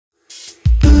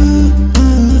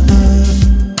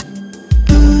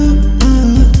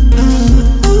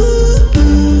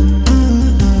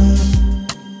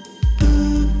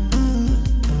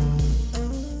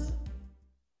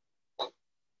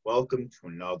welcome to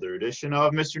another edition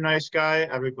of Mr. Nice Guy.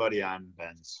 Everybody, I'm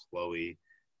Ben Slowey,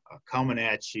 coming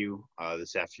at you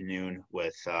this afternoon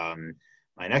with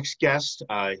my next guest.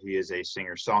 He is a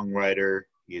singer-songwriter.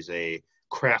 He is a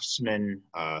craftsman,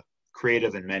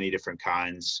 creative in many different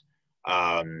kinds.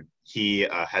 He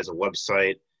has a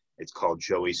website. It's called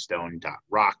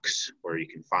joeystone.rocks, where you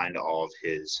can find all of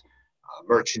his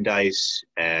merchandise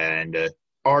and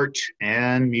art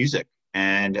and music.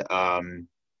 And I'm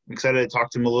excited to talk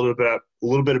to him a little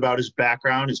bit about his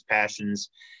background, his passions,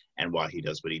 and why he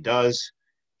does what he does.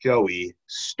 Joey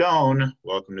Stone,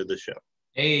 welcome to the show.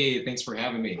 Hey, thanks for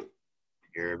having me.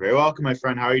 You're very welcome, my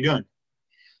friend. How are you doing?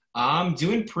 I'm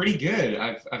doing pretty good.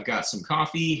 I've got some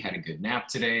coffee, had a good nap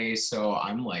today, so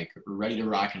I'm like ready to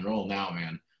rock and roll now,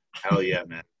 man. Hell yeah,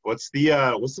 man. What's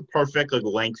the perfect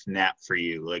length nap for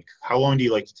you? Like, how long do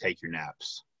you like to take your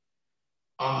naps?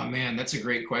 Oh man, that's a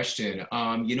great question.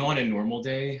 On a normal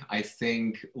day, I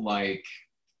think like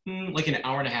an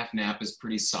hour and a half nap is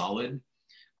pretty solid.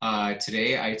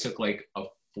 Today I took like a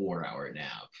 4 hour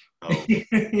nap. Oh,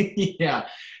 Yeah,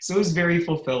 so it was very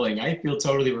fulfilling. I feel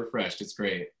totally refreshed. It's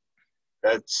great.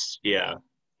 yeah.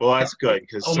 Well, that's good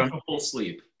because Almost a full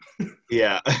sleep.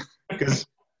 yeah, because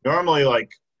normally like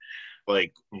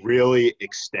really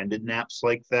extended naps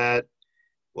like that,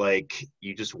 like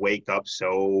you just wake up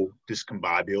so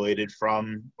discombobulated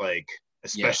from, like,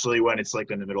 Yeah. especially when it's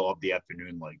like in the middle of the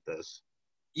afternoon like this.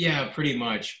 Yeah, pretty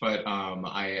much. But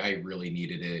I really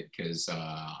needed it because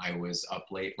I was up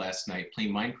late last night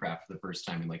playing Minecraft for the first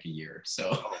time in like a year.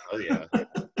 So Oh yeah.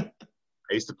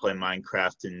 I used to play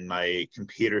Minecraft in my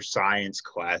computer science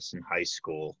class in high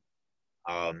school.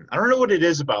 I don't know what it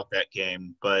is about that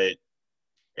game, but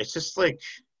it's just like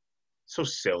so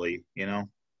silly, you know?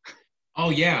 oh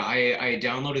yeah, I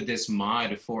downloaded this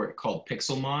mod for it called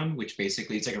Pixelmon, which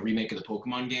basically it's like a remake of the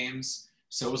Pokemon games.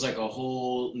 So it was like a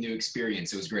whole new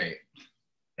experience. It was great.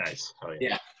 Nice. Oh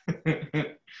yeah. Yeah.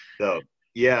 So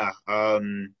yeah,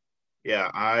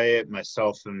 yeah, I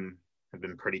myself have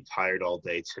been pretty tired all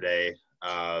day today.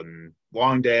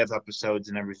 Long day of episodes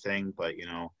and everything, but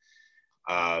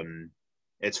um,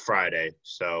 it's Friday,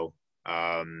 so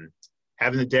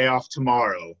having the day off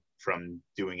tomorrow from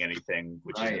doing anything,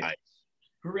 which is Right. nice.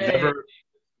 Hooray. Never,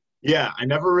 yeah, I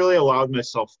never really allowed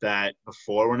myself that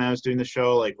before when I was doing the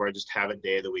show, like where I just have a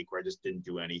day of the week where I just didn't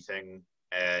do anything,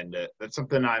 and that's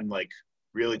something I'm like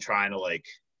really trying to like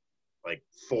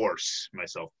force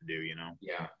myself to do,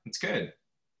 Yeah, it's good.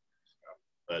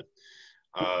 But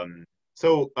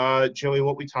Joey,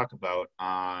 what we talk about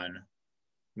on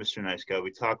Mr. Nice Guy,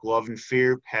 we talk love and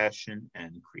fear, passion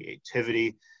and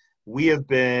creativity. We've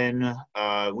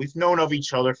known of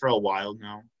each other for a while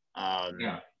now.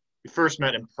 Yeah. We first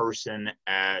met in person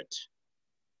at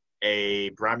a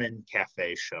Bremen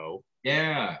Cafe show.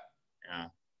 Yeah. Yeah.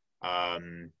 I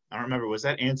don't remember, was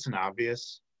that Anson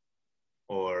Obvious?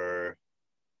 Or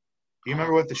do you Uh,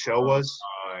 remember what the show was?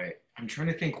 I'm trying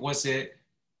to think. Was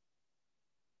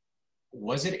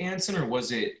it Anson or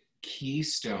was it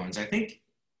Keystones? I think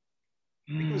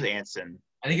it was Hmm, Anson.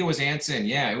 I think it was Anson.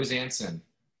 Yeah, it was Anson.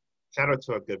 Shout out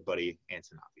to our good buddy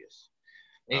Anson Obvious.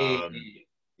 Hey, Um,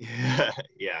 yeah,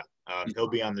 yeah. He'll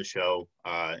be on the show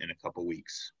in a couple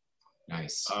weeks.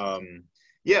 nice. Um,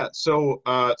 yeah, so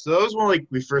that was when like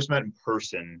we first met in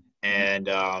person, and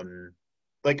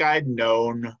like I'd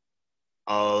known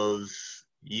of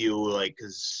you, like,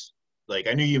 cause like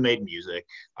I knew you made music.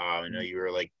 I know you're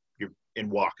in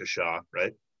Waukesha,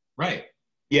 right? Right.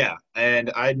 Yeah,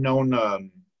 and I know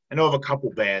of a couple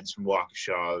bands from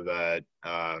Waukesha that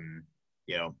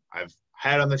I've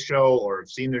had on the show or have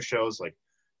seen their shows, like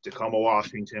Tacoma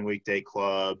Washington Weekday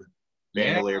Club,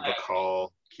 Yeah. Bandolier Bacall,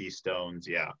 Keystones.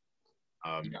 Yeah.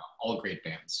 Yeah. All great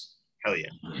bands. Hell yeah.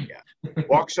 Yeah.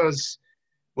 Waukesha's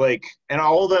like, and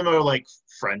all of them are like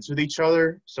friends with each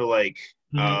other. So like,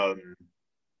 Mhm. um,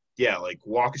 yeah, like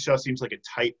Waukesha seems like a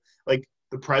tight, like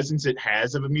the presence it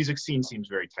has of a music scene seems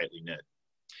very tightly knit.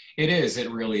 It is. It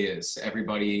really is.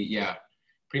 Everybody, yeah,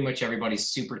 pretty much everybody's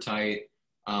super tight.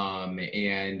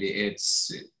 And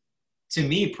it's to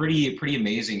me pretty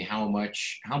amazing how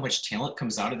much talent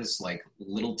comes out of this like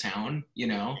little town, you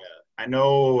know? I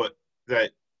know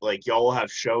that like y'all will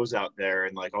have shows out there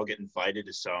and like I'll get invited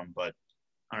to some, but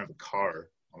I don't have a car.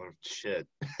 Oh shit.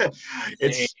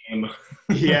 It's Same.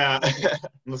 yeah,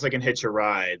 unless I can hitch a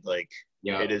ride, like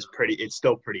Yeah. it's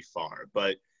still pretty far.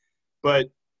 But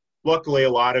luckily a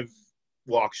lot of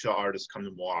Waukesha artists come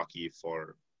to Milwaukee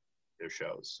for their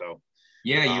shows. So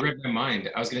Yeah, you uh, read my mind.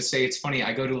 I was gonna say it's funny.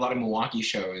 I go to a lot of Milwaukee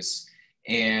shows,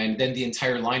 and then the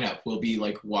entire lineup will be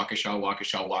like Waukesha,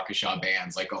 Waukesha, Waukesha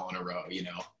bands, like all in a row.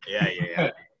 yeah, yeah,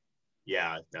 yeah.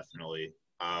 Yeah, definitely.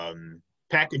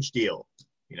 package deal,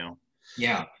 you know.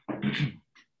 Yeah.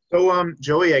 So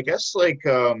Joey, I guess like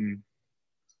I'll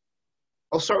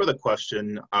start with a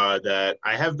question that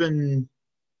I have been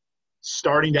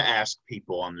starting to ask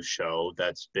people on the show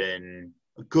that's been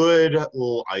a good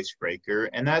little icebreaker,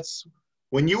 and that's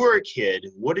when you were a kid,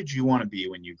 what did you want to be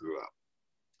when you grew up?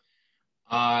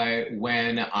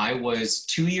 When I was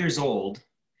 2 years old,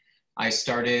 I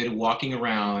started walking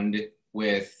around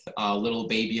with a little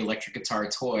baby electric guitar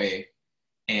toy,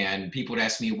 and people would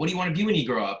ask me, "What do you want to be when you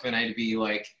grow up?" And I'd be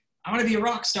like, "I want to be a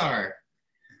rock star."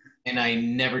 And I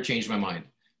never changed my mind.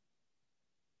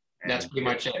 That's And pretty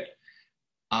much it.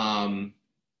 Um,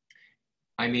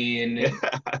 I mean, yeah.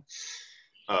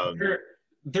 um, there,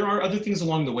 there are other things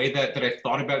along the way that I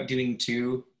thought about doing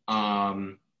too.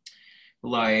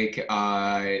 Like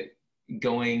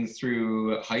going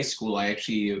through high school, I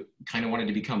actually kind of wanted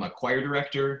to become a choir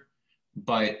director,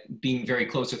 but being very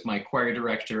close with my choir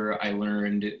director, I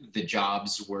learned the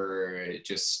jobs were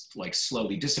just like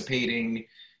slowly dissipating.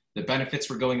 The benefits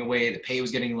were going away, the pay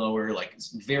was getting lower, like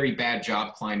very bad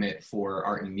job climate for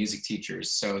art and music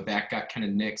teachers. So that got kind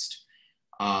of nixed.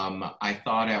 I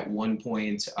thought at one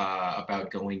point about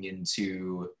going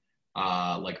into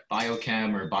like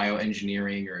biochem or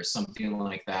bioengineering or something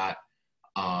like that.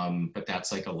 But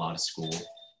that's like a lot of school.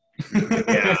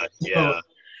 yeah, so, yeah.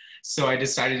 so I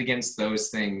decided against those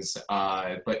things.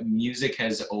 But music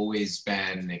has always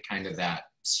been kind of that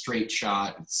straight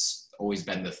shot. It's always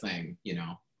been the thing, you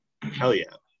know? Hell yeah.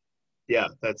 Yeah,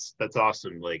 that's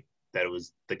awesome. Like that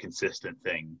was the consistent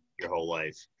thing your whole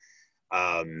life.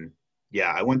 Um,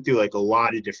 yeah, I went through like a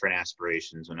lot of different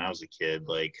aspirations when I was a kid.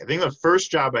 Like I think the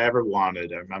first job I ever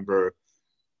wanted, I remember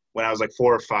when I was like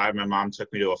 4 or 5, my mom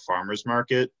took me to a farmer's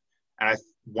market and I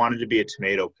wanted to be a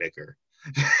tomato picker.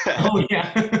 Oh,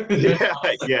 yeah. That's Yeah,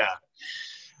 awesome. yeah.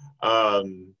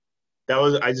 Um, that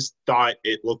was, I just thought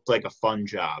it looked like a fun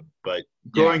job. But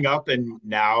Yeah. growing up and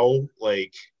now,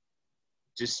 like,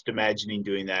 just imagining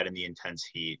doing that in the intense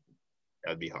heat,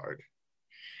 that'd be hard.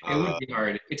 It would Uh, be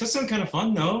hard. It does sound kind of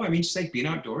fun, though. I mean, just like being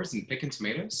outdoors and picking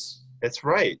tomatoes. that's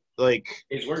right. Like,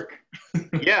 It's work.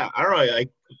 yeah, I don't know. Like,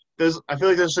 I feel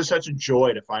like there's just such a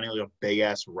joy to finding like a big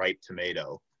ass ripe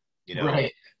tomato, you know?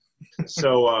 Right.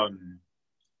 So,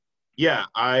 yeah,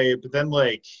 but then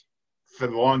like for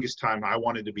the longest time, I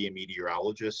wanted to be a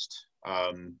meteorologist.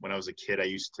 When I was a kid, I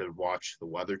used to watch the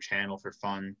Weather Channel for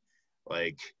fun.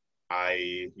 Like,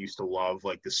 I used to love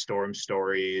like the storm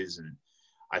stories, and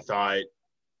I thought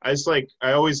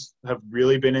I always have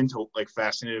really been into like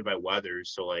fascinated by weather.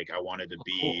 So like I wanted to Oh,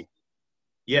 be, cool.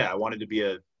 yeah, I wanted to be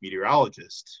a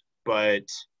meteorologist. But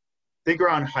I think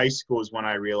around high school is when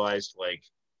I realized like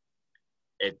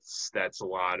that's a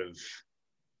lot of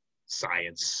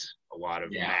science, a lot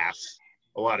of Yeah. math,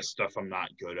 a lot of stuff I'm not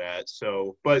good at.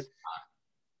 So,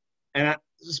 and I,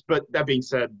 but that being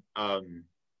said,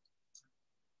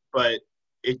 but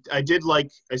I did like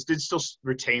I did still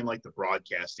retain like the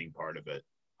broadcasting part of it.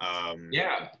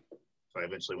 Yeah. So I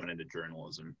eventually went into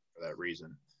journalism for that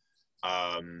reason.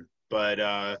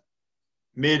 But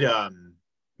mid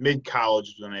mid college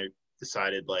is when I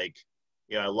decided like,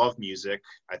 I love music.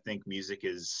 I think music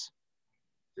is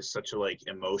just such a like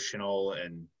emotional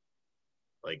and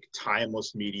like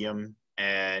timeless medium,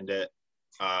 and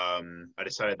I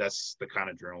decided that's the kind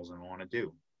of journalism I want to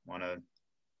do. I want to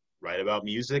write about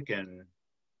music and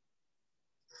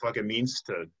fuck it means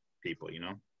to people, you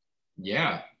know?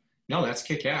 Yeah. No, that's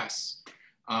kick ass.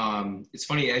 It's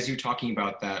funny, as you're talking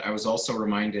about that, I was also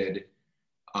reminded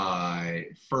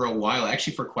for a while,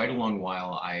 actually for quite a long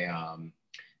while, I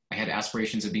had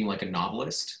aspirations of being like a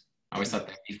novelist. I always thought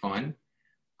that'd be fun.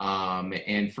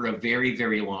 And for a very,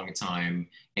 very long time,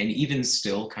 and even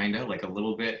still kind of like a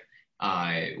little bit,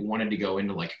 I wanted to go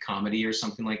into like comedy or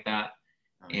something like that.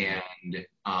 Oh yeah.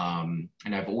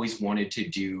 And I've always wanted to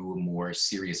do more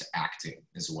serious acting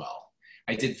as well.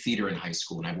 I did theater in high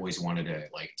school, and I've always wanted to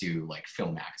like do like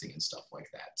film acting and stuff like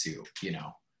that too. You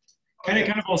know, Oh yeah.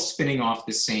 kind of all spinning off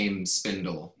the same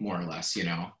spindle, more or less. You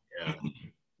know. Yeah.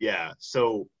 Yeah.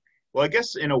 So, well, I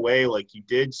guess in a way, like you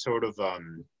did sort of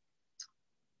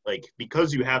like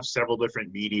because you have several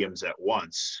different mediums at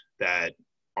once that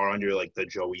are under like the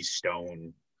Joey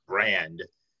Stone brand,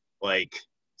 like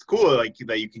it's cool like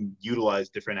that you can utilize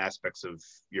different aspects of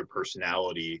your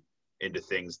personality into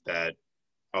things that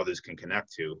others can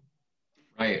connect to.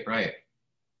 Right. Right.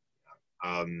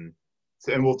 And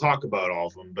we'll talk about all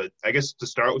of them, but I guess to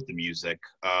start with the music.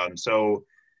 So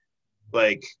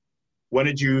like when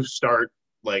did you start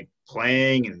like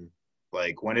playing, and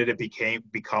like when did it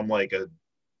become like a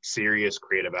serious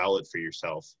creative outlet for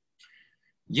yourself?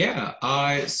 Yeah.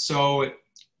 So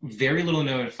very little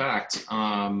known fact.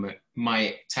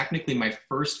 Technically my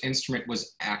first instrument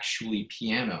was actually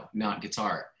piano, not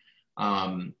guitar.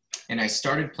 And I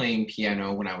started playing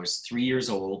piano when I was 3 years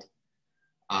old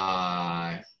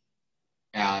at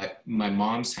my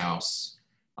mom's house.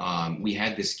 We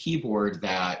had this keyboard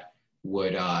that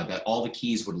would that all the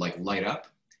keys would like light up,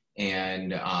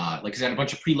 and like 'cause it had a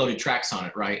bunch of preloaded tracks on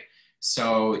it, right?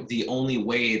 So the only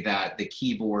way that the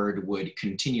keyboard would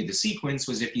continue the sequence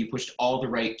was if you pushed all the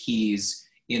right keys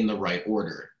in the right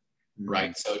order,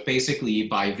 right? So it basically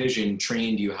by vision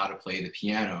trained you how to play the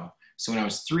piano. So when I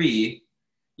was 3,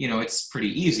 you know, it's pretty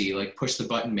easy, like push the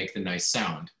button, make the nice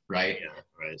sound, right? Yeah,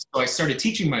 right. So I started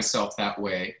teaching myself that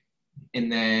way.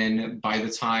 And then by the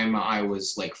time I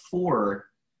was like 4,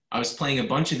 I was playing a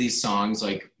bunch of these songs,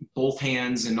 like both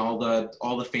hands and all the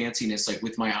fanciness, like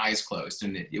with my eyes closed.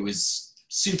 And it was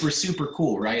super, super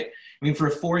cool, right? I mean, for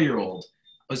a 4-year-old,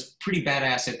 I was pretty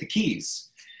badass at the keys.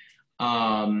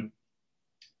 And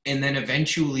then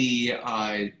eventually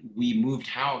we moved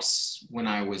house when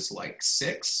I was like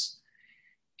 6.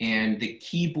 And the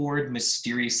keyboard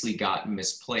mysteriously got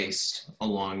misplaced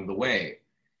along the way.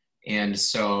 And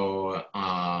so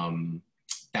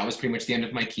that was pretty much the end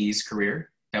of my keys career.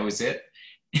 That was it.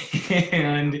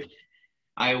 And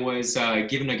I was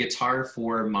given a guitar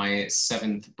for my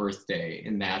 7th birthday.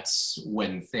 And that's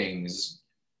when things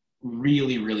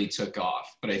really, really took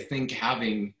off. But I think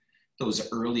having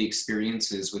those early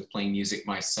experiences with playing music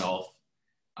myself,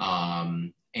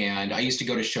 and I used to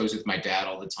go to shows with my dad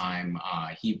all the time.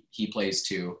 He plays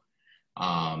too.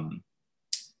 That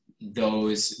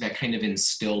kind of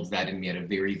instilled that in me at a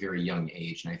very, very young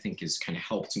age, and I think has kind of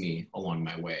helped me along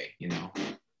my way, you know?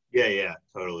 Yeah,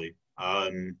 totally.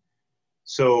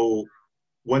 So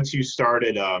once you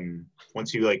started,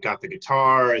 once you like got the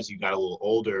guitar, as you got a little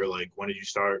older, like when did you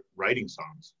start writing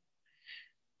songs?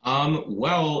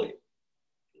 Well,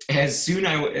 as soon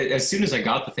as I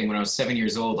got the thing when I was 7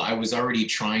 years old, I was already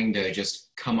trying to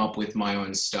just come up with my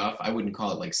own stuff. I wouldn't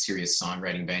call it like serious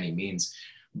songwriting by any means,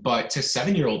 but to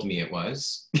 7-year-old me, it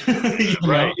was.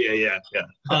 Right. Yeah.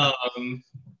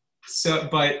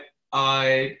 But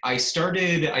I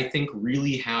started, I think,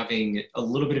 really having a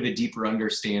little bit of a deeper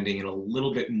understanding and a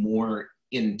little bit more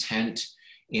intent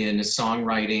in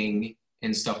songwriting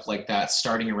and stuff like that,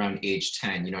 starting around age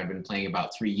 10. You know, I'd been playing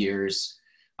about 3 years.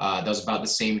 That was about the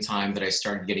same time that I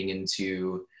started getting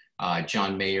into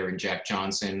John Mayer and Jack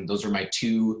Johnson. Those were my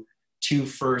two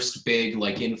first big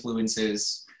like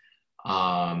influences.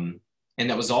 And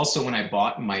that was also when I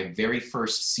bought my very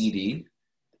first CD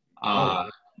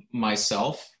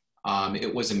myself.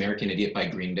 It was American Idiot by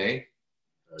Green Day.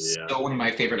 Yeah. Still one of my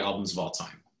favorite albums of all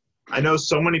time. I know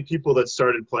so many people that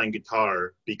started playing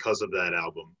guitar because of that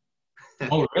album.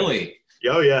 Oh, really?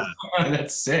 Oh, yeah.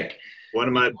 That's sick.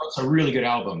 It's a really good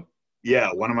album.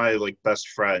 Yeah, one of my like best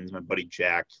friends, my buddy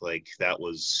Jack, like that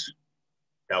was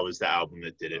the album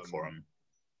that did it for him.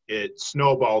 It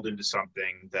snowballed into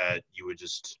something that you would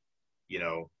just, you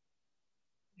know,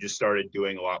 just started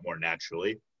doing a lot more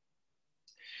naturally.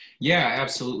 Yeah,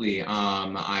 absolutely.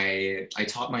 I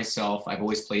taught myself. I've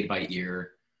always played by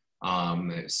ear.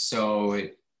 So,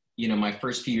 you know, my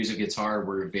first few years of guitar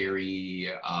were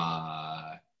very,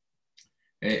 I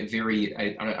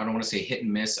don't want to say hit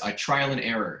and miss, trial and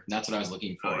error. That's what I was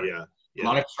looking for. Oh, yeah. A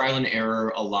lot of trial and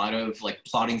error, a lot of like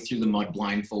plodding through the mud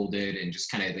blindfolded and just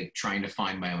kind of like trying to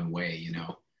find my own way, you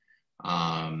know?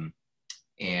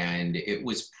 And it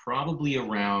was probably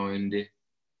around,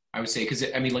 I would say, because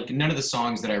I mean, like none of the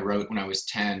songs that I wrote when I was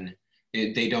 10,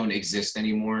 they don't exist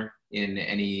anymore in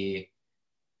any.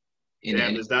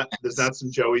 There's not some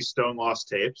Joey Stone lost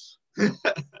tapes.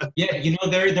 Yeah, you know,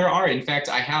 there are. In fact,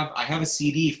 I have a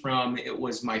CD from, it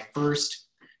was my first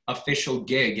official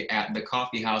gig at the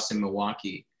coffee house in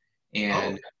Milwaukee.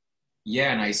 And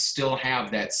yeah, and I still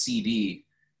have that CD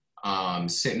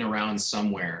sitting around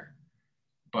somewhere.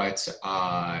 But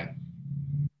I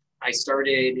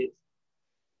started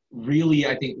really,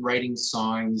 I think, writing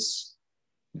songs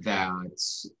that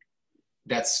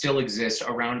still exist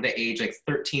around the age like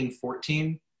 13,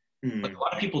 14. Like a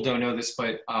lot of people don't know this,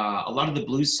 but a lot of the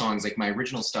blues songs, like my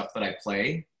original stuff that I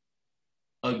play,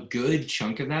 a good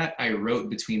chunk of that I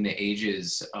wrote between the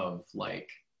ages of like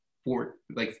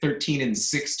 13 and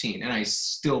 16, and I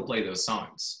still play those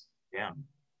songs. Yeah.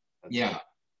 Yeah.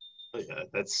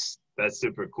 That's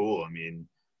super cool. I mean,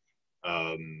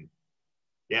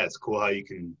 yeah, it's cool how you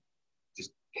can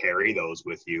just carry those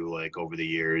with you like over the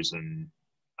years, and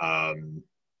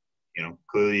you know,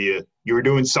 clearly you were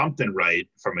doing something right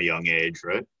from a young age,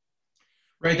 right?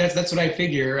 Right. That's what I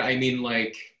figure. I mean,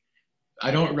 like,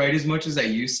 I don't write as much as I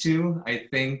used to. I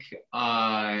think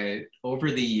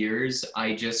over the years,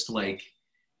 I just like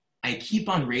I keep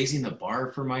on raising the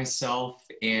bar for myself,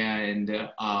 and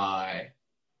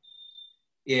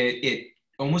it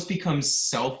almost becomes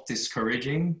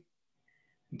self-discouraging.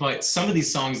 But some of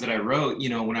these songs that I wrote, you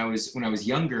know, when I was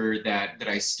younger, that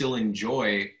I still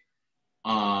enjoy,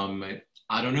 I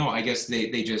don't know. I guess they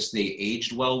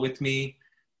aged well with me.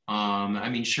 I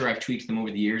mean, sure, I've tweaked them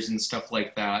over the years and stuff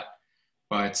like that,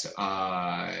 but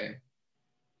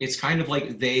it's kind of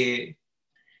like they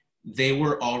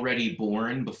were already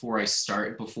born before I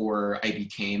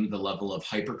became the level of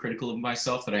hypercritical of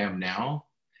myself that I am now.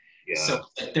 Yeah. So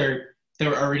they're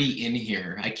already in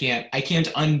here. I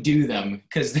can't undo them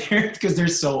because they're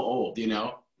so old, you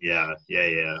know? Yeah,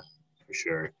 for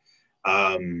sure.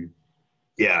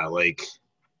 Yeah, like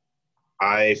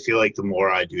I feel like the more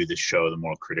I do the show, the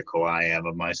more critical I am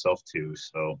of myself too.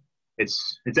 So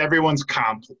it's everyone's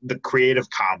the creative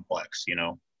complex, you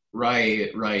know?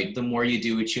 Right. The more you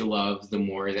do what you love, the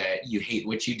more that you hate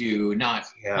what you do. Not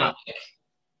like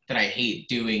that I hate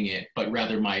doing it, but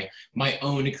rather my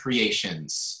own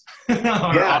creations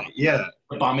are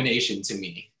abomination to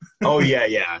me. Oh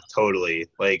yeah, totally.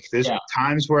 Like there's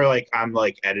times where like I'm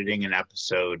like editing an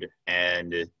episode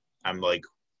and I'm like,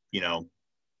 you know,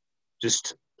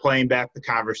 just playing back the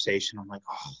conversation. I'm like,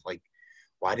 oh, like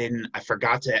I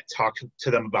forgot to talk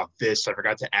to them about this. I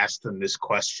forgot to ask them this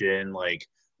question. Like,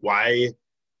 why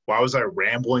was I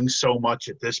rambling so much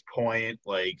at this point?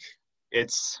 Like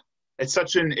it's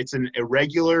an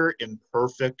irregular,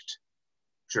 imperfect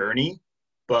journey,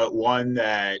 but one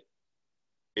that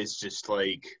is just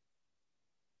like,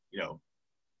 you know,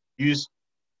 you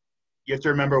have to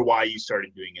remember why you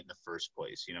started doing it in the first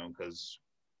place, you know, because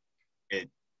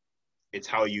it's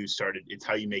how you started, it's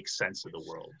how you make sense of the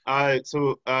world.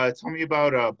 So tell me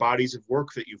about bodies of work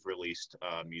that you've released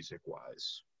music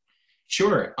wise.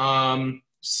 Sure.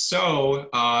 So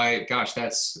gosh,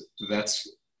 that's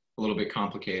a little bit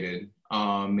complicated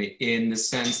in the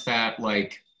sense that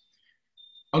like,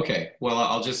 okay, well,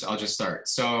 I'll just start.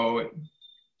 So,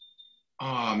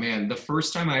 oh man, the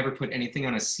first time I ever put anything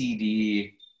on a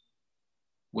CD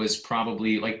was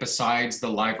probably like, besides the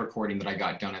live recording that I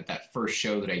got done at that first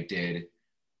show that I did.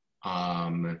 I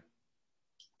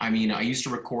mean, I used to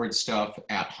record stuff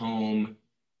at home,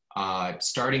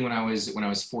 starting when I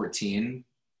was 14.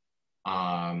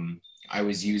 I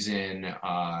was using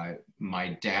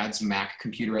my dad's Mac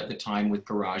computer at the time with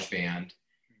GarageBand.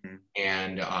 Mm-hmm.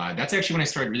 And that's actually when I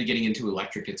started really getting into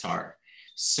electric guitar.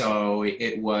 So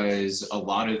it was a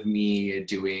lot of me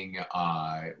doing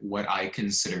what I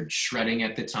considered shredding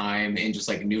at the time and just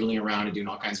like noodling around and doing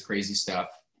all kinds of crazy stuff.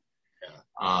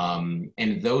 Yeah.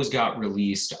 And those got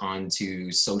released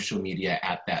onto social media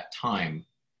at that time.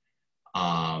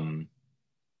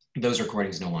 Those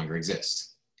recordings no longer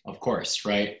exist, of course,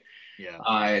 right?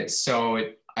 Yeah. So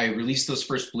I released those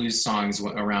first blues songs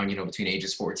around, you know, between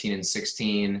ages 14 and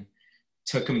 16,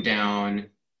 took them down,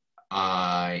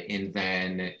 and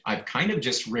then I've kind of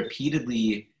just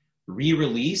repeatedly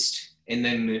re-released and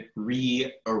then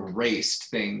re-erased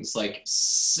things like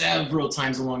several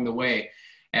times along the way.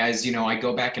 As you know, I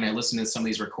go back and I listen to some of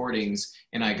these recordings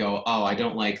and I go, oh, I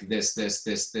don't like this,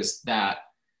 that.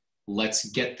 Let's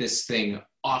get this thing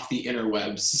off the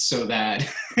interwebs so that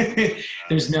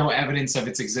there's no evidence of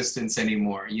its existence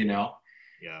anymore, you know?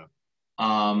 Yeah.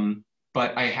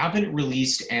 But I haven't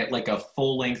released like a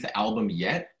full-length album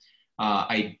yet.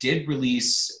 I did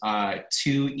release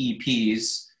 2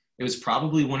 EPs. It was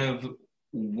probably one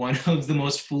of the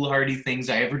most foolhardy things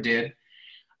I ever did.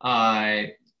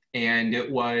 And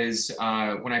it was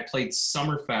when I played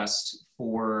Summerfest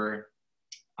for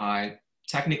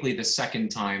technically the second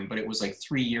time, but it was like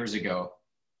 3 years ago.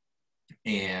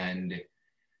 And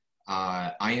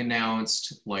I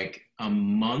announced like a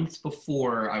month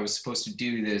before I was supposed to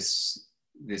do this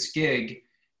gig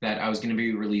that I was going to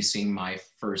be releasing my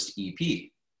first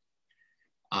EP.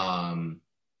 And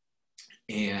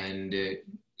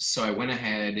so I went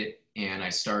ahead and I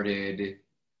started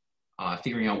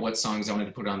figuring out what songs I wanted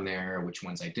to put on there, which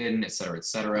ones I didn't, et cetera, et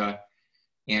cetera.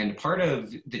 And part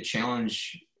of the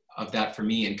challenge of that for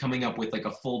me and coming up with like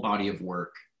a full body of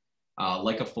work,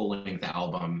 like a full-length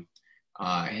album,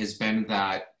 has been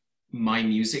that my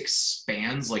music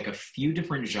spans like a few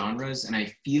different genres, and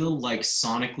I feel like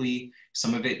sonically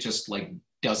some of it just like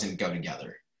doesn't go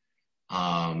together.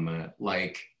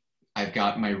 Like I've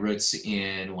got my roots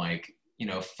in like, you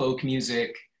know, folk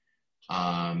music,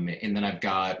 and then I've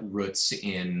got roots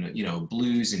in, you know,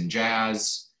 blues and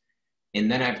jazz. And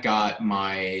then I've got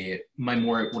my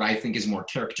more, what I think is more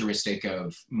characteristic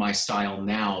of my style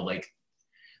now, like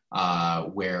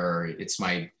where it's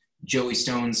my Joey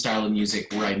Stone style of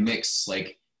music where I mix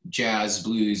like jazz,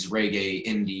 blues, reggae,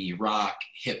 indie, rock,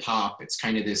 hip hop. It's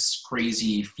kind of this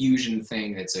crazy fusion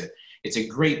thing. It's a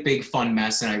great big fun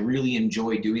mess, and I really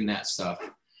enjoy doing that stuff.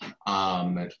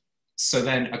 So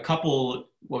then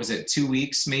 2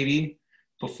 weeks maybe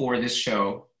before this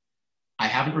show, I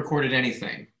haven't recorded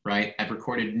anything, right? I've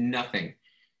recorded nothing.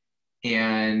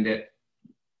 And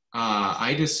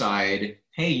I decide,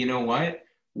 hey, you know what?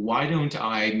 Why don't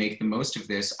I make the most of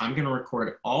this? I'm going to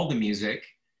record all the music.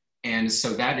 And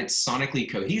so that it's sonically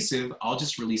cohesive, I'll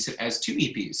just release it as 2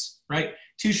 EPs, right?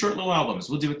 2 short little albums.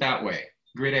 We'll do it that way.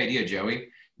 Great idea, Joey.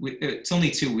 It's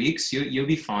only 2 weeks. You'll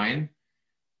be fine.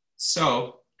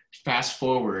 So fast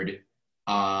forward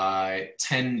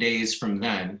 10 days from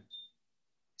then,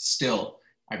 still,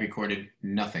 I've recorded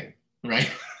nothing,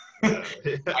 right?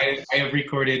 I have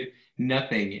recorded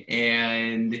nothing.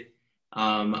 And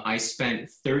I spent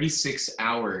 36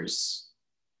 hours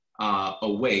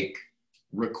awake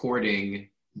recording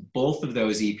both of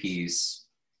those EPs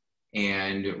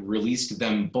and released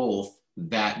them both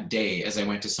that day as I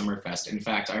went to Summerfest. In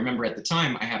fact, I remember at the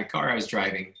time I had a car I was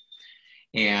driving,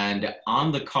 and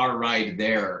on the car ride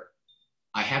there,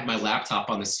 I had my laptop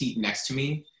on the seat next to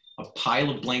me, a pile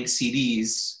of blank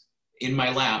CDs in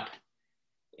my lap,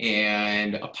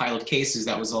 and a pile of cases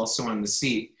that was also on the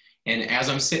seat. And as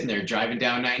I'm sitting there driving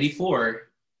down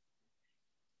 94,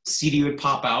 CD would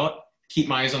pop out, keep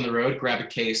my eyes on the road, grab a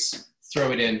case,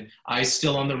 throw it in, eyes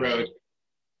still on the road,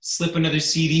 slip another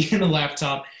CD in the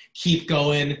laptop, keep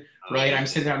going, right? I'm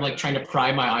sitting there, I'm like trying to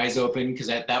pry my eyes open because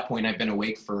at that point I've been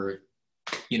awake for,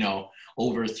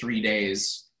 over 3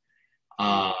 days.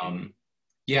 So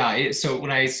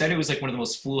when I said it was like one of the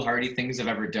most foolhardy things I've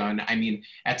ever done, I mean,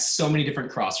 at so many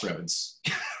different crossroads.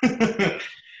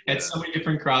 At so many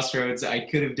different crossroads, I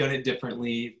could have done it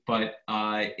differently, but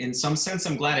in some sense,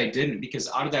 I'm glad I didn't, because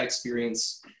out of that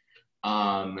experience,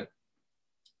 at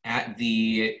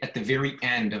the very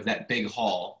end of that big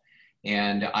haul,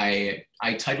 and I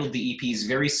titled the EPs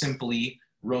very simply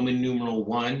Roman numeral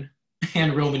 1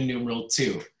 and Roman numeral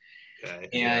 2. Okay.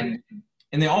 And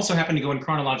they also happen to go in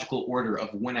chronological order of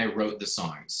when I wrote the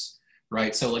songs,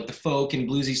 right? So like the folk and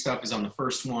bluesy stuff is on the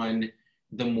first one.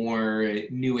 The more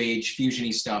new age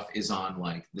fusiony stuff is on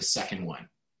like the second one.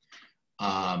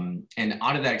 And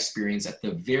out of that experience, at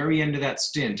the very end of that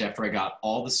stint, after I got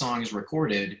all the songs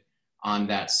recorded on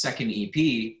that second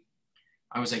EP,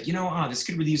 I was like, this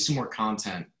could really use some more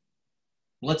content.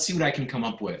 Let's see what I can come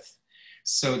up with.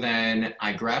 So then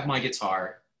I grabbed my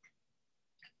guitar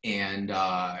and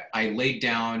I laid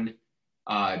down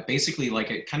basically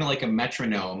kind of like a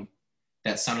metronome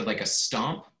that sounded like a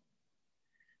stomp.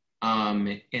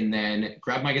 And then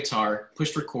grabbed my guitar,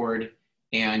 pushed record,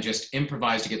 and just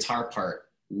improvised a guitar part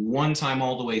one time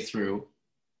all the way through.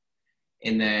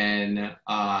 And then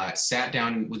sat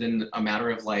down within a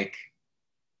matter of like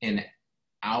an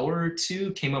hour or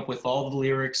two, came up with all the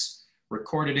lyrics,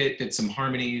 recorded it, did some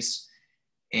harmonies.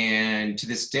 And to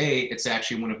this day, it's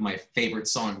actually one of my favorite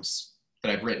songs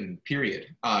that I've written,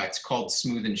 period. It's called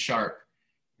Smooth and Sharp.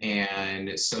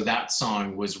 And so that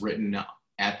song was written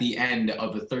at the end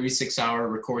of a 36-hour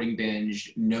recording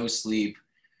binge, no sleep.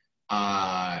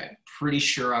 Pretty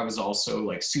sure I was also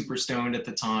like super stoned at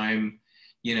the time,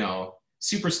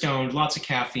 super stoned, lots of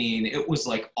caffeine. It was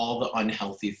like all the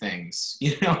unhealthy things,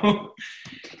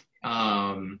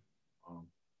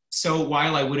 So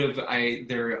while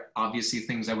there are obviously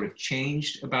things I would have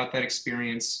changed about that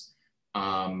experience,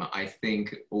 I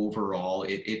think overall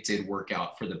it did work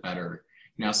out for the better.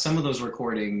 Now, some of those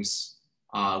recordings,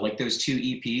 like those 2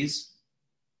 EPs,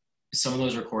 some of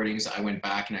those recordings, I went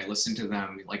back and I listened to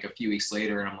them like a few weeks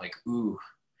later, and I'm like, ooh,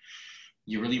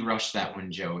 you really rushed that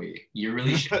one, Joey. You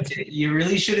really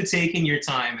should have taken your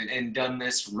time and done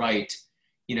this right.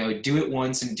 Do it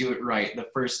once and do it right the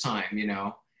first time,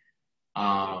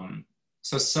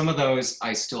 So some of those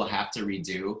I still have to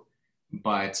redo,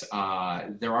 but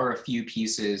there are a few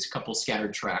pieces, a couple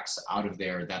scattered tracks out of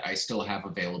there that I still have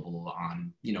available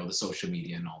on, the social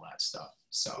media and all that stuff.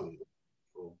 So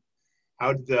cool.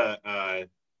 How did the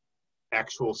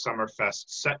actual Summerfest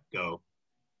set go?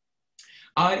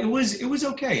 It was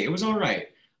okay. It was all right.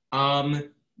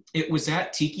 It was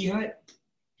at Tiki Hut,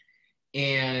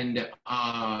 and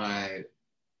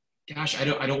gosh, I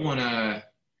don't want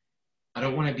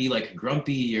to be like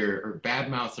grumpy or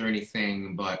badmouth or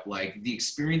anything, but like the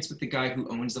experience with the guy who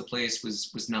owns the place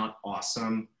was not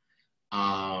awesome.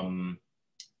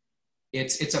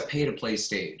 It's a pay to play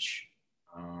stage,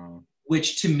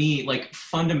 which to me, like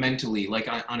fundamentally, like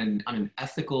on an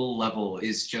ethical level,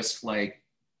 is just like,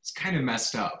 it's kind of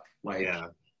messed up. Like,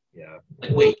 Yeah.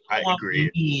 Like, wait, I you want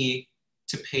agree. me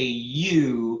to pay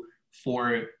you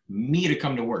for me to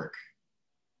come to work,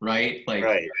 right? Like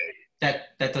Right.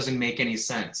 that doesn't make any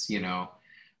sense, you know?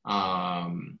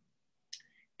 Um,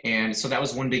 and so that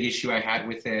was one big issue I had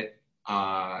with it.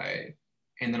 And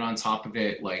then on top of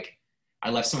it, like I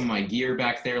left some of my gear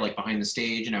back there, like behind the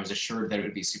stage, and I was assured that it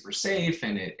would be super safe,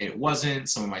 and it wasn't.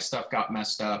 Some of my stuff got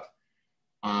messed up.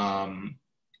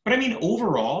 But I mean,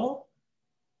 overall,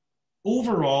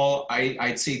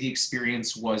 I'd say the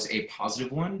experience was a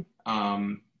positive one.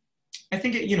 I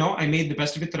think you know, I made the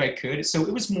best of it that I could. So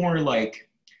it was more like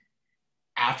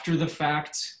after the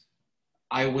fact,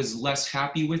 I was less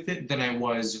happy with it than I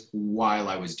was while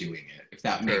I was doing it, if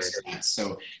that Sure. makes sense.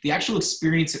 So the actual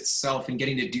experience itself and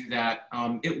getting to do that,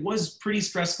 it was pretty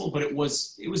stressful, but it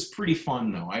was pretty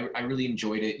fun though. I really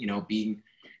enjoyed it. You know, being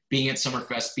at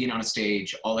Summerfest, being on a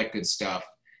stage, all that good stuff.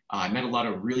 I met a lot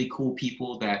of really cool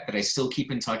people that I still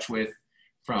keep in touch with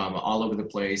from all over the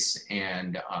place,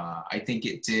 and I think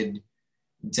it did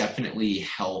definitely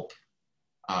help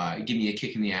give me a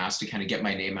kick in the ass to kind of get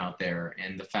my name out there.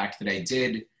 And the fact that I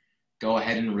did go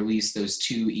ahead and release those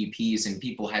 2 EPs and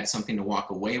people had something to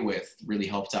walk away with really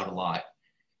helped out a lot.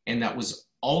 And that was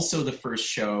also the first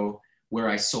show where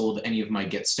I sold any of my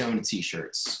Get Stoned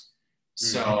t-shirts.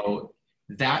 So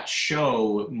that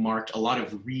show marked a lot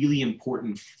of really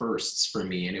important firsts for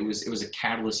me. And it was a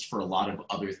catalyst for a lot of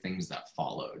other things that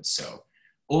followed. So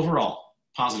overall,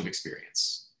 positive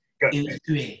experience. Good. It was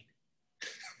great.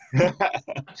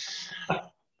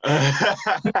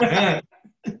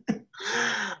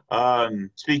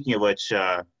 Speaking of which,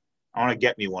 I want to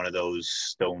get me one of those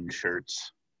stone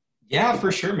shirts. Yeah,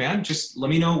 for sure, man. Just let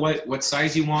me know what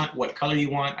size you want, what color you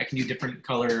want. I can do different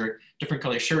color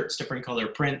shirts, different color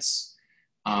prints.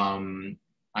 I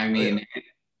mean,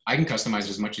 I can customize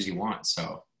as much as you want.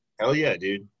 So Hell yeah,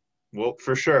 dude. Well,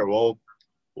 for sure. We'll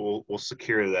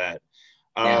secure that.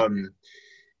 yeah,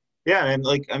 Yeah, and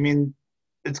like I mean,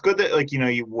 it's good that like you know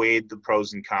you weighed the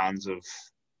pros and cons of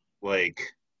like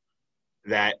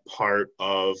that part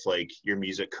of like your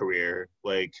music career,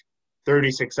 like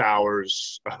 36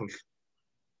 hours of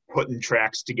putting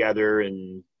tracks together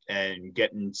and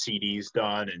getting CDs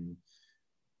done and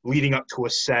leading up to a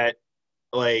set.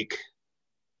 Like,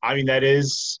 I mean, that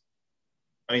is,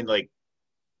 I mean, like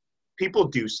people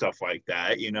do stuff like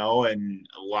that, you know, and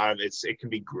a lot of it can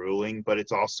be grueling, but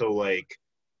it's also like,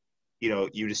 you know,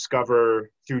 you discover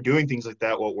through doing things like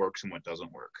that what works and what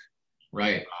doesn't work.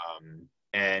 right.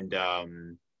 And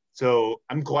so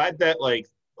I'm glad that like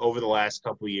over the last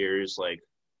couple of years, like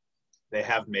they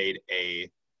have made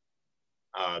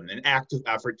an active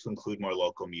effort to include more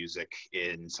local music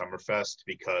in Summerfest,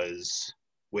 because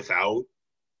without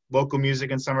local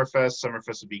music in Summerfest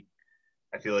would be,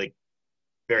 I feel like,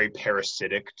 very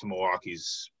parasitic to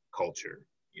Milwaukee's culture,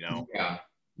 you know? Yeah,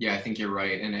 yeah, I think you're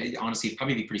right. And honestly, it'd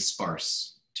probably be pretty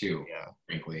sparse too, Yeah.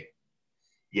 frankly.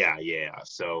 Yeah.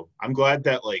 So I'm glad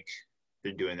that like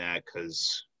they're doing that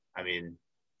because, I mean,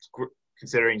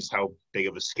 considering just how big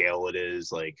of a scale it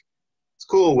is, like it's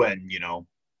cool when, you know,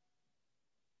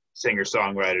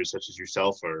 singer-songwriters such as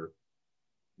yourself are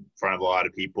in front of a lot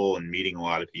of people and meeting a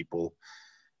lot of people.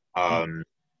 Um,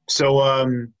 so,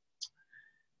 um,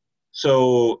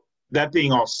 so that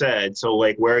being all said, so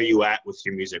like, where are you at with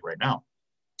your music right now?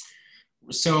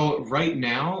 So right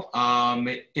now,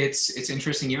 it's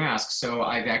interesting you ask. So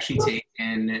I've actually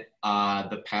taken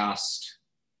the past,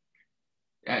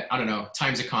 I don't know,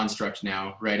 time's a construct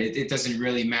now, right? It doesn't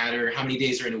really matter how many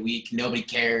days are in a week. Nobody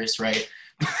cares, right?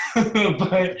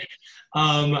 But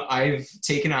I've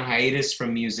taken a hiatus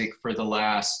from music for the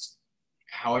last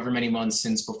however many months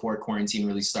since before quarantine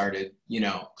really started, you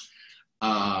know.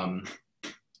 Um,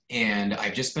 and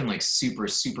I've just been like super,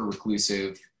 super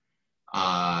reclusive.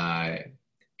 Uh,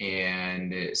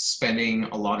 and spending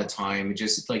a lot of time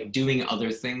just like doing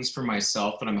other things for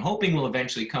myself that I'm hoping will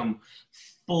eventually come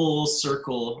full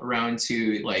circle around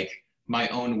to like my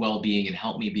own well-being and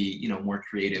help me be, you know, more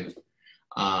creative.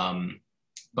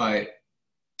 But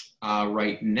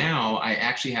right now I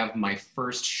actually have my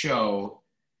first show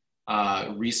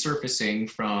resurfacing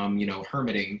from, you know,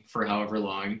 hermiting for however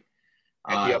long.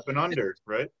 At the Up and Under,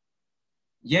 right?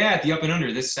 Yeah, at the Up and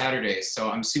Under this Saturday. So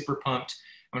I'm super pumped.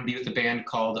 I'm gonna be with a band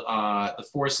called the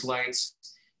Forest Lights,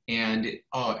 and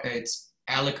it's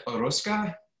Alec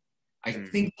Orozca. I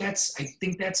think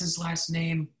that's his last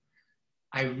name.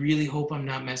 I really hope I'm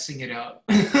not messing it up.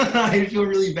 I feel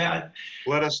really bad.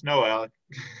 Let us know, Alec.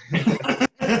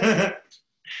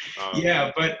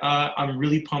 Yeah, but I'm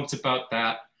really pumped about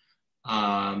that.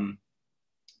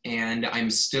 And I'm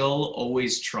still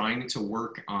always trying to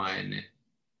work on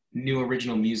new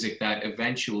original music that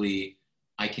eventually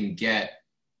I can get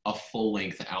a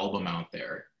full-length album out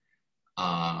there.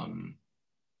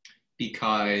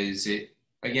 Because it,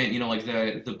 again, you know, like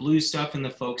the blues stuff and the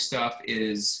folk stuff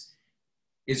is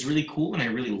really cool, and I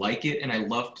really like it, and I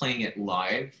love playing it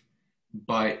live.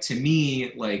 But to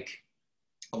me, like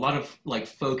a lot of like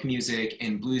folk music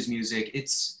and blues music,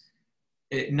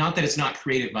 not that it's not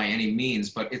creative by any means,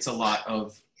 but it's a lot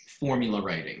of formula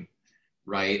writing,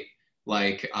 right?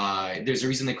 Like there's a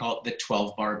reason they call it the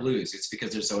 12-bar blues. It's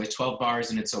because there's always 12 bars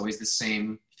and it's always the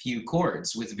same few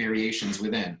chords with variations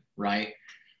within, right?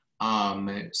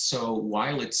 So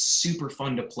while it's super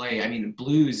fun to play, I mean,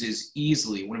 blues is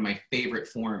easily one of my favorite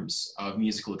forms of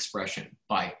musical expression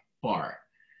by far.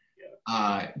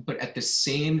 But at the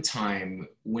same time,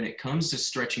 when it comes to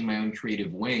stretching my own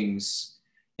creative wings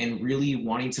and really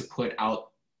wanting to put out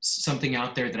something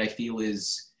out there that I feel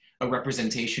is a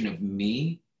representation of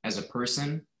me as a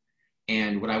person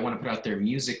and what I want to put out there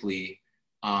musically,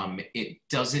 it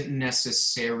doesn't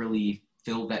necessarily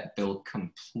fill that bill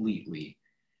completely,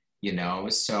 you know?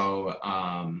 So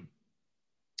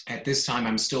at this time,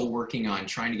 I'm still working on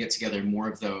trying to get together more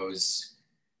of those,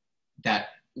 that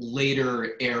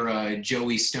later era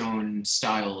Joey Stone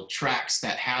style tracks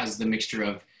that has the mixture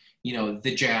of, you know,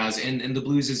 the jazz and the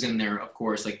blues is in there, of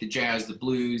course, like the jazz, the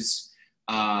blues,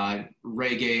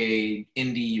 reggae,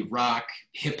 indie, rock,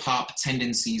 hip hop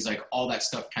tendencies, like all that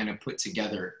stuff kind of put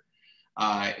together.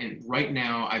 And right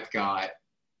now I've got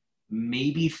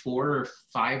maybe 4 or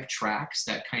 5 tracks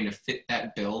that kind of fit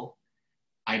that bill.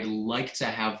 I'd like to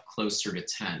have closer to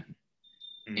 10.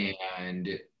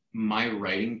 And my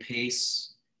writing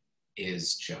pace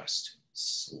is just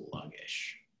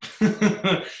sluggish.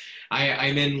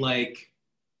 I'm in like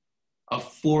a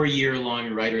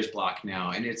 4-year-long writer's block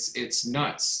now, and it's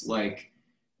nuts. Like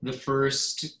the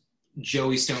first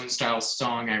Joey Stone style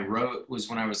song I wrote was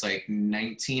when I was like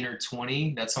 19 or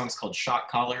 20. That song's called Shot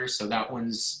Collar. So that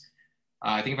one's,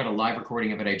 I think I've had a live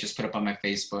recording of it. I just put up on my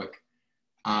Facebook.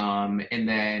 And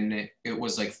then it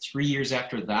was like 3 years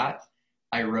after that,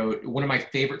 I wrote one of my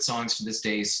favorite songs to this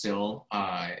day still.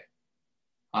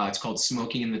 It's called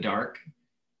Smoking in the Dark.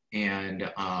 And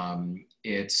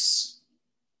it's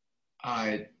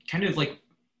kind of like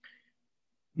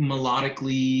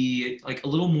melodically, like a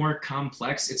little more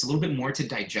complex. It's a little bit more to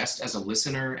digest as a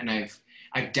listener. And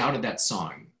I've doubted that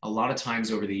song a lot of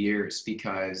times over the years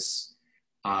because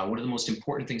one of the most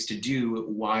important things to do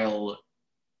while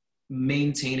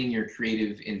maintaining your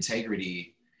creative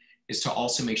integrity is to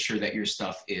also make sure that your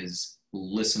stuff is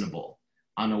listenable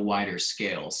on a wider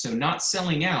scale. So not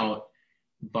selling out,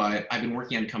 but I've been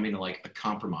working on coming to like a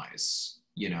compromise,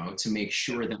 you know, to make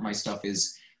sure that my stuff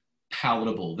is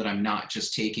palatable, that I'm not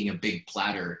just taking a big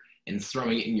platter and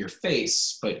throwing it in your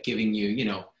face, but giving you, you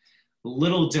know,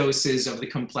 little doses of the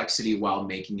complexity while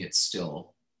making it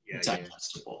still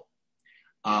digestible.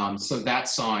 So that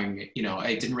song, you know,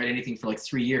 I didn't write anything for like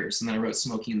 3 years, and then I wrote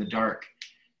Smoking in the Dark.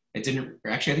 It didn't,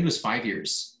 actually, I think it was 5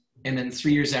 years. And then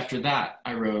 3 years after that,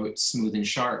 I wrote Smooth and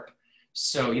Sharp.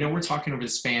 So, you know, we're talking over the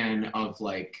span of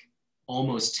like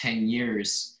almost 10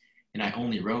 years, and I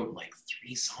only wrote like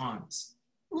 3 songs.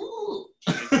 Ooh.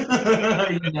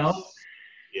 You know?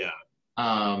 Yeah.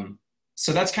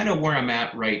 So that's kind of where I'm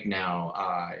at right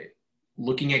now.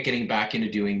 Looking at getting back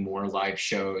into doing more live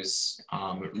shows,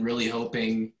 really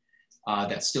hoping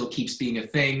that still keeps being a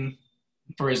thing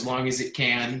for as long as it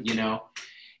can, you know,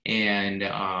 and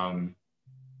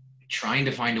trying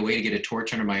to find a way to get a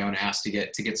torch under my own ass to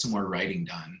get some more writing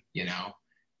done, you know?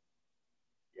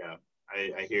 Yeah,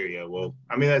 I hear you. Well,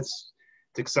 I mean, it's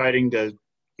exciting to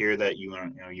hear that you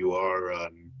are,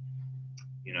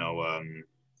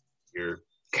 you're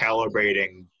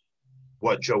calibrating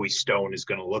what Joey Stone is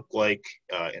going to look like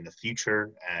in the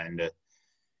future. And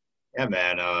yeah,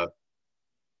 man,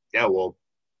 we'll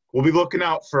be looking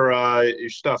out for your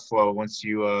stuff once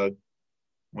you're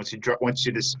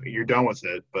done with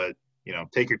it. But you know,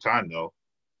 take your time though.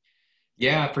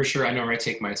 Yeah, for sure. I know where I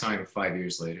take my time 5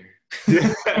 years later.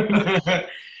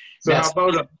 So how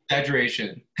about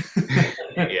exaggeration?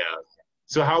 Yeah.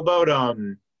 So how about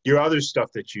your other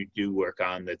stuff that you do work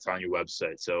on that's on your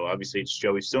website? So obviously it's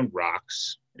Joey Stone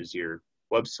Rocks is your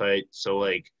website. So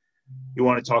like, you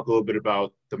want to talk a little bit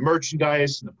about the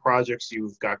merchandise and the projects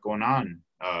you've got going on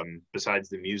besides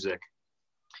the music?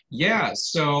 Yeah.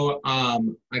 So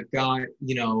I've got,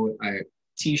 you know,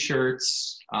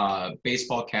 t-shirts,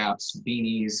 baseball caps,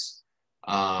 beanies.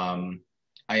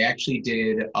 I actually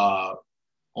did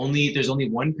there's only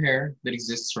one pair that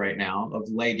exists right now of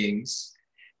leggings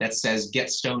that says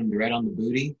 "Get Stoned" right on the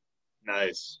booty.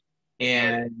 Nice.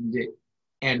 And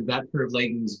And that pair of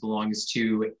leggings belongs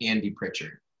to Andy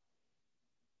Pritchard,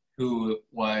 who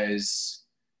was,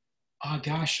 oh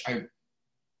gosh, I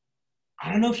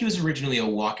don't know if he was originally a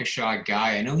Waukesha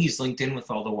guy. I know he's linked in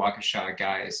with all the Waukesha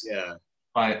guys. Yeah.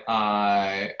 But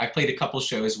I played a couple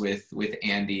shows with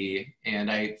Andy,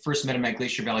 and I first met him at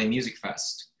Glacier Valley Music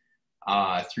Fest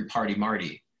through Party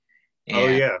Marty. And, Oh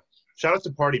yeah. Shout out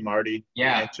to Party Marty.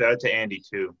 Yeah. And shout out to Andy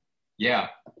too. Yeah.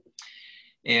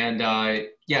 And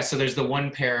yeah, so there's the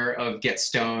one pair of Get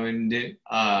Stoned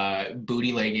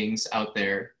booty leggings out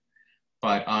there.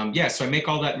 But yeah, so I make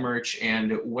all that merch,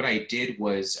 and what I did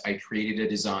was I created a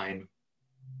design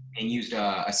and used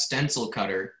a stencil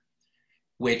cutter,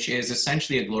 which is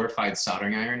essentially a glorified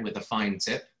soldering iron with a fine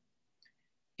tip,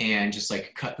 and just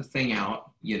like cut the thing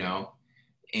out, you know,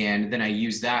 and then I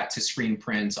use that to screen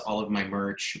print all of my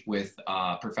merch with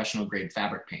professional grade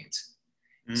fabric paint.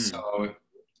 So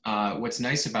what's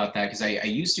nice about that, because I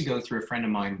used to go through a friend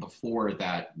of mine before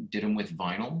that did them with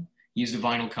vinyl, used a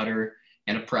vinyl cutter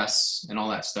and a press and all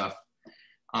that stuff.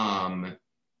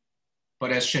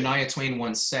 But as Shania Twain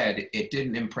once said, it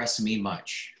didn't impress me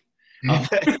much.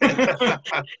 The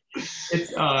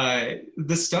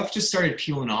stuff just started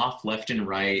peeling off left and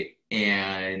right,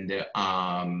 and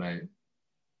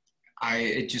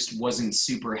I just wasn't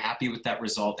super happy with that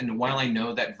result. And while I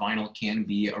know that vinyl can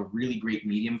be a really great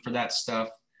medium for that stuff,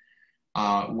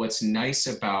 what's nice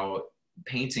about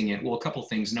painting it, well, a couple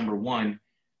things. Number one,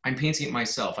 I'm painting it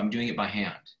myself. I'm doing it by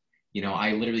hand. You know,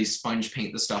 I literally sponge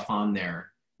paint the stuff on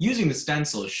there using the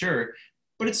stencil, sure,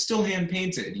 but it's still hand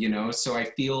painted, you know? So I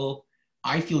feel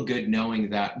good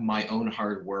knowing that my own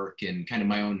hard work and kind of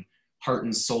my own heart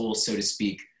and soul, so to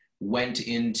speak, went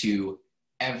into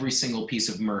every single piece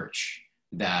of merch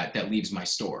that leaves my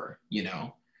store, you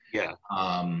know? Yeah.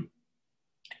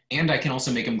 And I can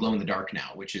also make them glow in the dark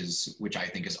now, which I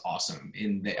think is awesome.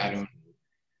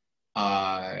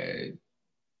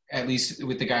 At least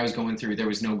with the guy I was going through, there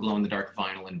was no glow in the dark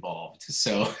vinyl involved.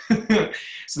 So,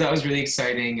 so that was really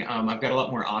exciting. I've got a lot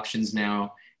more options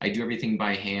now. I do everything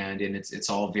by hand, and it's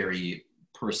all very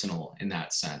personal in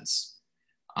that sense.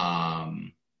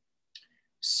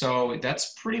 So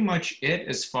that's pretty much it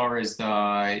as far as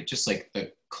just like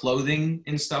the clothing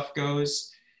and stuff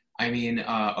goes. I mean,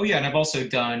 oh yeah, and I've also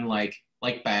done like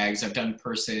bags. I've done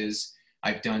purses.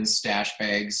 I've done stash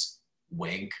bags.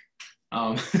 Wink.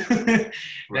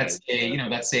 That's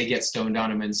say Get Stoned on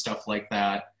them and stuff like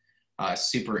that.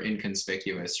 Super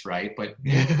inconspicuous, right? But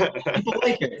people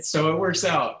like it, so it works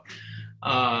out.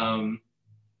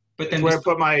 But then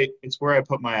it's where I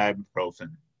put my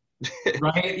ibuprofen.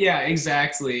 Right? Yeah,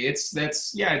 exactly.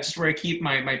 That's just where I keep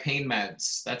my pain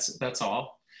meds. That's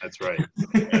all. That's right.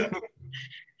 Yeah.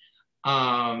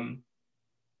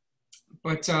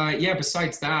 But yeah,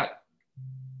 besides that,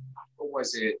 what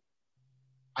was it?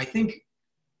 I think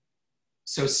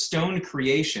so. Stone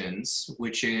Creations,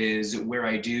 which is where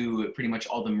I do pretty much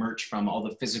all the merch from, all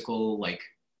the physical like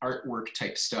artwork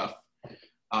type stuff.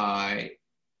 What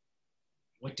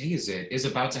day is it? Is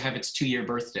about to have its 2-year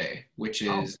birthday, which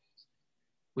is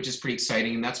pretty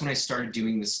exciting. And that's when I started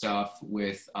doing the stuff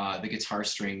with the guitar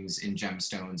strings in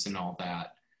gemstones and all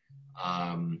that.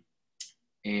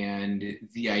 And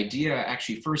the idea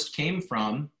actually first came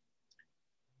from,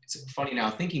 it's funny now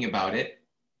thinking about it,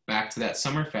 back to that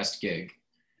Summerfest gig.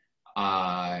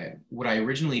 What I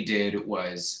originally did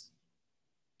was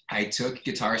I took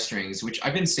guitar strings, which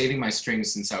I've been saving my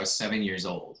strings since I was 7 years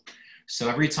old. So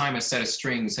every time a set of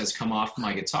strings has come off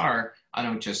my guitar, I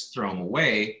don't just throw them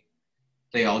away.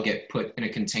 They all get put in a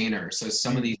container. So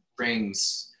some of these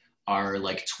strings are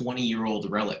like 20-year-old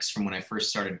relics from when I first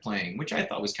started playing, which I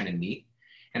thought was kind of neat.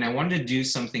 And I wanted to do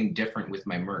something different with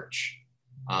my merch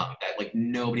that like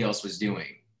nobody else was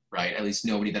doing, right? At least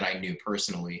nobody that I knew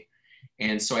personally.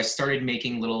 And so I started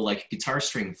making little like guitar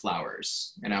string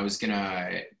flowers, and I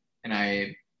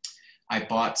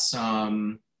bought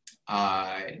some,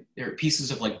 there are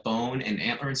pieces of like bone and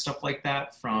antler and stuff like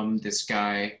that from this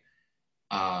guy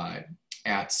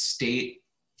at State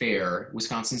Fair,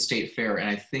 Wisconsin State Fair. And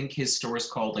I think his store is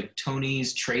called like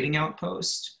Tony's Trading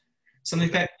Outpost, something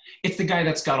like that. It's the guy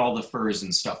that's got all the furs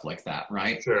and stuff like that,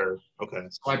 right? Sure. Okay.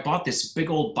 So I bought this big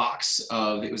old box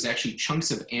of, it was actually chunks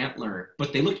of antler,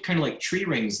 but they looked kind of like tree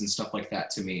rings and stuff like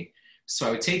that to me. So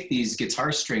I would take these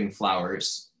guitar string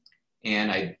flowers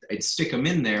and I'd stick them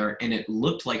in there, and it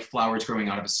looked like flowers growing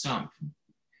out of a stump.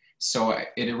 So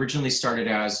it originally started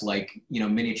as like,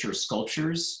 miniature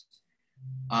sculptures.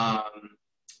 And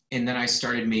then I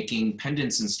started making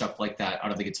pendants and stuff like that out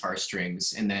of the guitar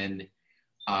strings. And then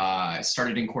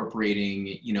started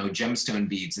incorporating, gemstone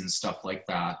beads and stuff like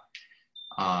that.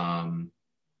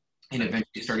 and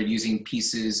eventually started using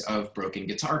pieces of broken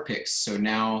guitar picks. So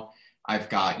now I've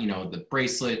got, you know, the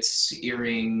bracelets,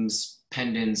 earrings,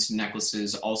 pendants,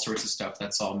 necklaces, all sorts of stuff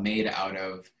that's all made out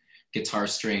of guitar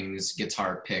strings,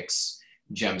 guitar picks,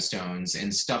 gemstones,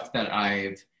 and stuff that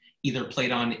I've either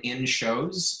played on in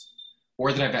shows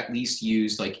or that I've at least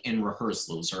used like in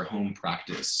rehearsals or home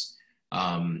practice.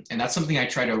 And that's something I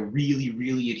try to really,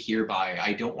 really adhere by.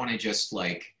 I don't want to just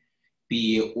like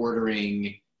be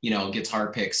ordering, you know,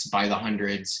 guitar picks by the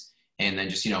hundreds and then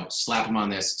just, you know, slap them on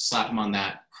this, slap them on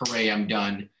that. Hooray, I'm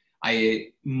done. I,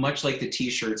 much like the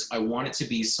t-shirts, I want it to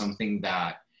be something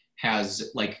that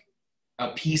has like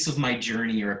a piece of my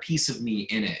journey or a piece of me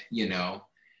in it, you know?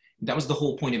 That was the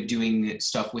whole point of doing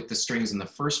stuff with the strings in the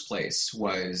first place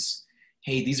was,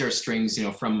 hey, these are strings, you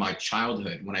know, from my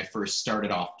childhood when I first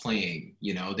started off playing,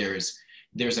 you know, there's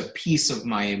a piece of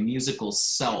my musical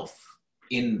self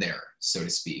in there, so to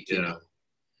speak, you know?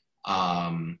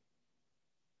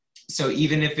 So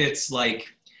even if it's like,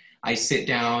 I sit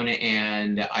down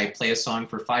and I play a song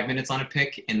for 5 minutes on a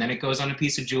pick and then it goes on a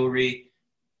piece of jewelry,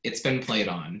 it's been played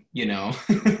on, you know?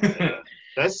 Yeah.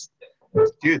 That's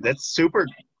super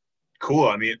cool.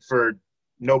 I mean, for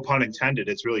no pun intended,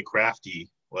 it's really crafty,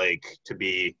 like to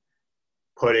be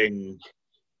putting,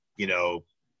 you know,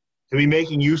 to be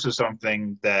making use of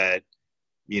something that,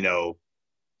 you know,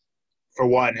 for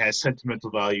one has sentimental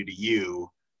value to you,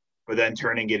 but then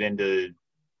turning it into,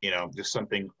 you know, just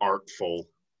something artful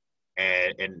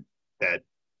and that,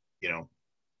 you know,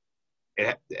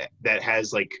 that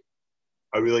has like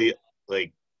a really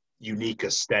like unique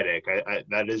aesthetic.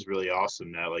 That is really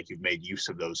awesome that like you've made use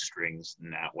of those strings in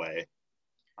that way.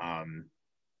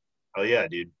 Oh yeah,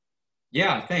 dude.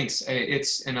 Yeah, thanks.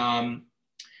 It's and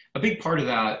a big part of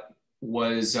that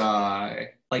was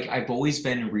like I've always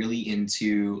been really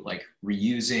into like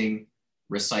reusing,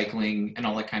 recycling, and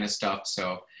all that kind of stuff.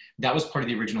 So that was part of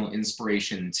the original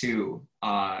inspiration too.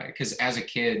 Because as a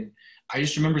kid, I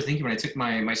just remember thinking when I took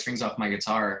my strings off my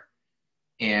guitar,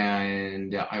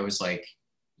 and I was like,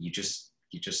 you just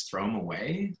throw them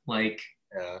away? Like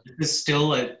this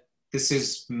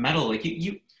is metal. Like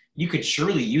you could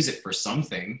surely use it for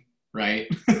something, right?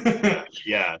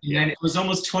 Yeah. And it was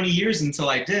almost 20 years until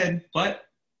I did, but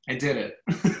I did it.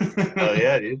 Oh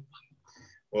yeah, dude.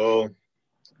 Well,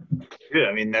 yeah,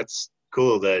 I mean that's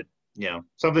cool that, you know,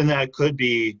 something that could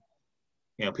be,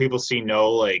 you know, people see no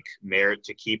like merit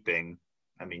to keeping.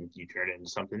 I mean, you turn it into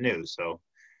something new. So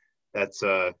that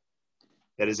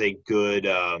is a good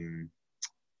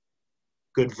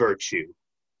good virtue.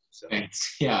 So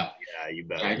Thanks. Yeah. yeah, you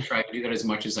bet. Yeah, I try to do that as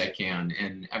much as I can.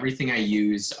 And everything I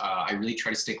use, I really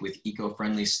try to stick with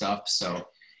eco-friendly stuff. So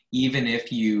even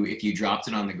if you dropped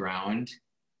it on the ground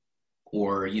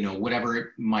or, you know,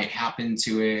 whatever might happen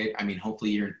to it, I mean,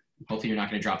 hopefully you're not going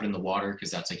to drop it in the water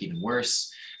because that's like even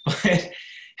worse. But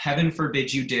heaven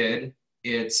forbid you did.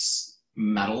 It's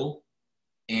metal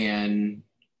and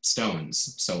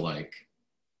stones. So like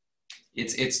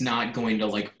it's not going to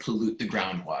like pollute the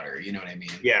groundwater, you know what I mean?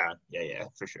 Yeah,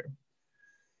 for sure.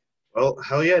 Well,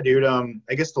 hell yeah, dude.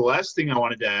 I guess the last thing I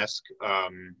wanted to ask,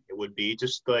 it would be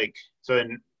just like,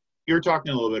 you were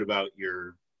talking a little bit about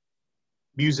your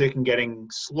music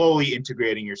and slowly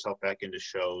integrating yourself back into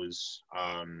shows.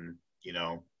 You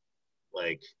know,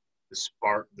 like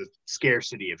the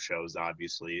scarcity of shows,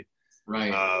 obviously.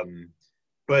 Right.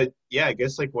 But yeah, I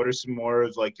guess like what are some more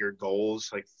of like your goals,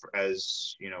 like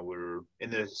as you know, we're in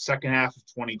the second half of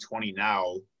 2020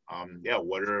 now. Yeah,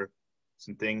 what are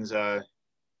some things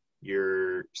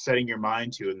you're setting your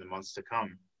mind to in the months to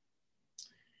come?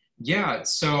 Yeah,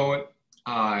 so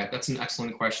that's an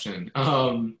excellent question.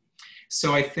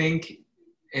 So I think,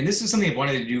 and this is something I've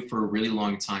wanted to do for a really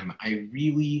long time. I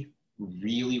really,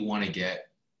 really want to get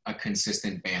a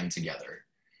consistent band together.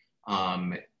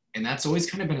 And that's always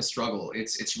kind of been a struggle.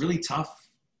 It's really tough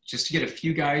just to get a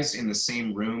few guys in the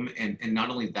same room, and not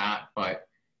only that, but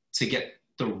to get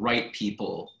the right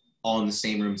people all in the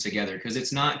same room together. Because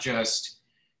it's not just,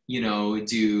 you know,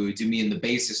 do me and the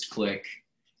bassist click,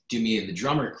 do me and the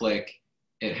drummer click.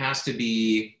 It has to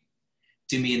be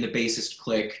do me and the bassist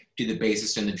click, do the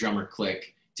bassist and the drummer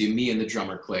click, do me and the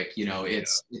drummer click. You know,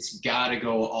 it's got to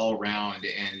go all around,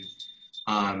 and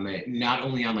not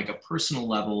only on like a personal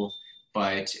level,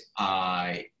 but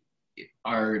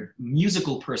our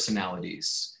musical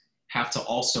personalities have to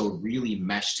also really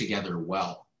mesh together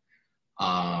well.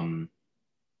 And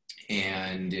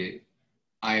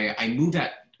I move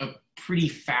at a pretty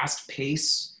fast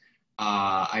pace.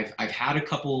 I've had a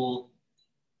couple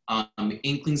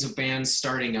inklings of bands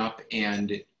starting up,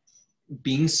 and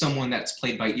being someone that's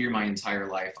played by ear my entire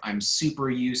life, I'm super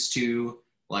used to,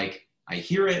 like, I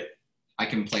hear it, I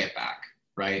can play it back,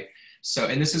 right? So,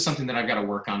 and this is something that I've got to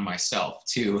work on myself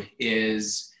too,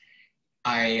 is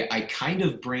I kind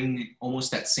of bring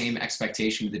almost that same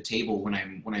expectation to the table when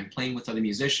I'm playing with other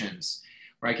musicians,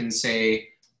 where I can say,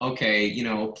 okay, you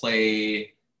know,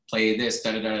 play this,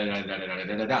 da da da da da da da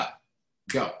da da da,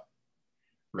 go,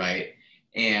 right?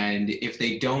 And if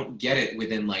they don't get it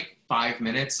within like 5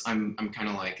 minutes, I'm kind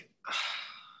of like,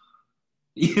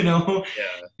 you know,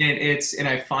 Yeah. and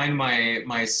I find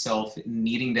myself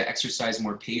needing to exercise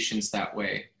more patience that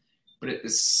way. But at the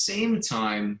same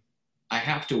time, I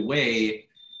have to weigh,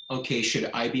 okay, should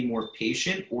I be more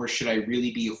patient, or should I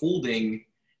really be holding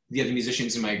the other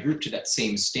musicians in my group to that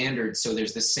same standard, so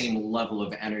there's the same level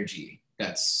of energy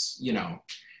that's, you know,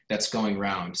 that's going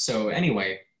around. So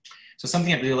anyway, so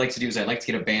something I'd really like to do is I'd like to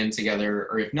get a band together,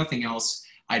 or if nothing else,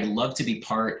 I'd love to be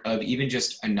part of even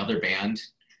just another band.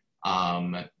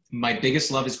 My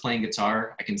biggest love is playing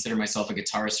guitar. I consider myself a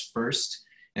guitarist first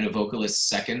and a vocalist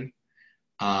second.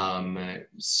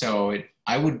 So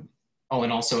I would, oh,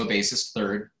 and also a bassist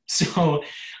third. So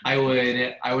I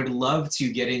would love to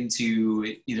get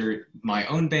into either my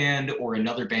own band or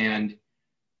another band.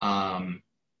 And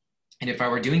if I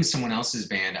were doing someone else's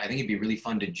band, I think it'd be really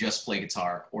fun to just play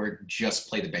guitar or just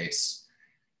play the bass.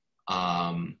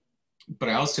 But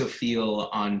I also feel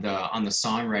on the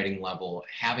songwriting level,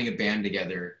 having a band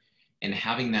together and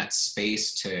having that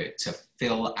space to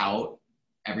fill out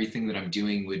everything that I'm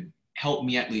doing would help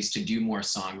me at least to do more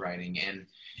songwriting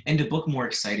and to book more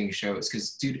exciting shows.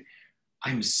 Because, dude,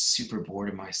 I'm super bored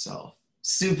of myself.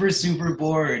 Super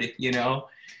bored, you know?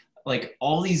 Like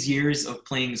all these years of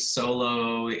playing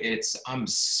solo, I'm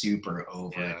super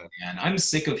over it, man. I'm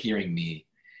sick of hearing me.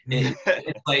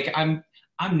 It's like I'm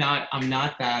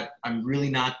really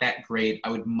not that great. I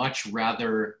would much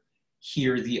rather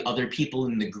hear the other people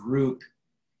in the group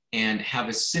and have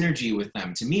a synergy with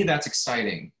them. To me, that's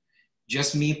exciting.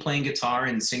 Just me playing guitar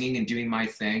and singing and doing my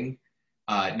thing,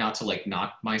 not to like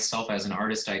knock myself as an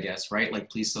artist, I guess, right?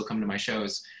 Like, please still come to my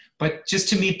shows. But just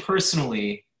to me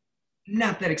personally,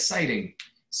 not that exciting.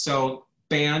 So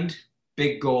band,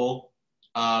 big goal.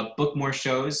 Book more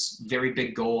shows, very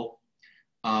big goal.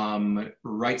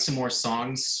 Write some more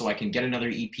songs so I can get another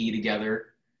EP together.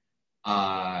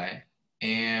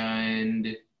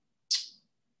 And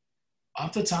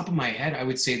off the top of my head, I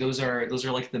would say those are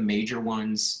like the major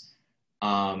ones.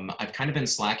 I've kind of been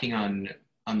slacking on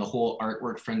the whole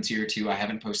artwork frontier too. I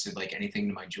haven't posted like anything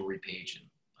to my jewelry page in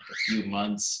like a few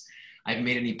months. I haven't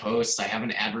made any posts. I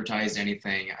haven't advertised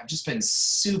anything. I've just been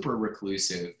super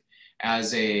reclusive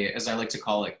as I like to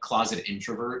call it, closet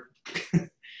introvert.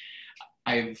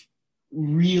 I've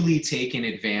really taken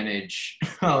advantage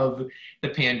of the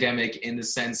pandemic in the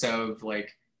sense of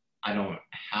like, I don't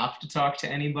have to talk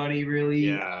to anybody really.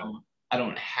 Yeah. I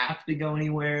don't have to go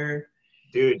anywhere.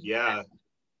 Dude, yeah.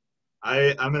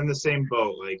 I'm in the same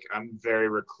boat. Like, I'm very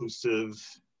reclusive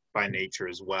by nature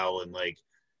as well. And like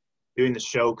doing the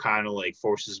show kind of like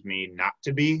forces me not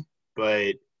to be,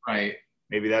 but right.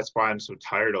 Maybe that's why I'm so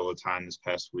tired all the time this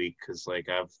past week. Cause like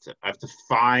I have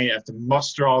to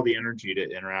muster all the energy to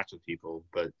interact with people.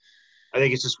 But I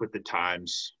think it's just with the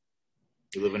times.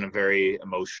 We live in a very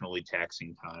emotionally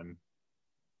taxing time.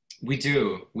 We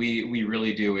do. We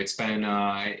really do. It's been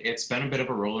a bit of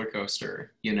a roller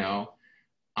coaster, you know.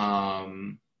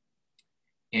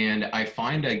 And I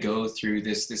find I go through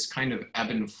this kind of ebb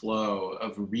and flow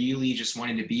of really just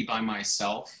wanting to be by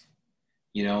myself.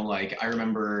 You know, like I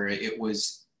remember it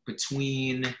was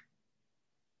between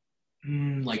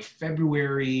like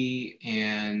February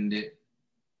and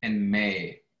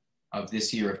May of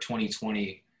this year of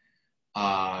 2020,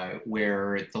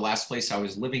 where the last place I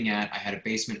was living at, I had a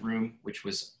basement room, which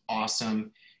was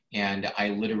awesome. And I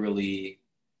literally,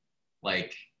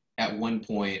 like, at one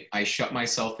point, I shut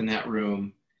myself in that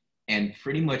room and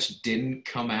pretty much didn't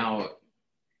come out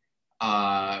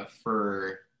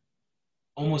for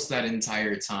almost that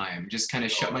entire time. Just kind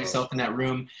of shut myself in that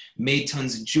room, made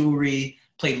tons of jewelry,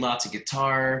 played lots of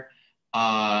guitar,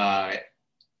 got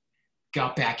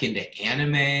back into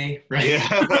anime, right?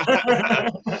 Yeah.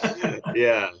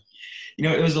 Yeah. You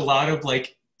know, it was a lot of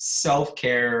like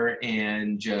self-care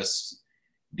and just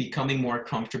becoming more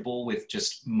comfortable with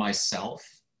just myself.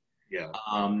 Yeah.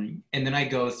 And then I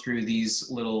go through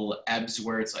these little ebbs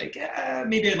where it's like, yeah,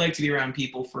 maybe I'd like to be around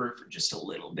people for just a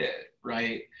little bit,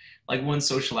 right? Like one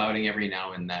social outing every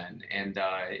now and then. And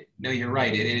no, you're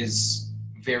right. It is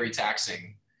very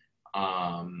taxing.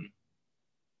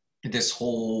 This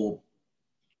whole,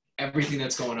 everything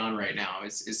that's going on right now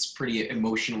is pretty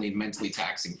emotionally, mentally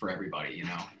taxing for everybody, you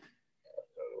know?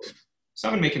 So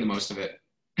I've been making the most of it.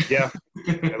 Yeah.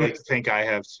 I like to think I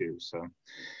have too. So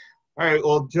All right,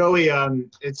 well, Joey,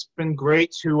 it's been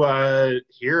great to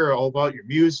hear all about your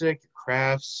music, your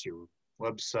crafts, your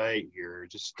website, your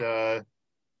just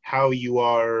how you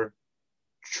are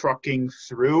trucking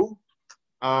through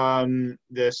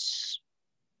this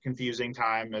confusing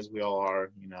time, as we all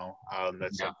are.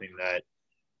 That's Yeah. something that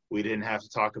we didn't have to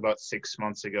talk about 6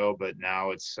 months ago, but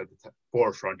now it's at the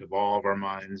forefront of all of our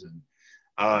minds.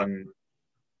 And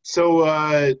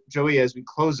Joey, as we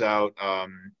close out,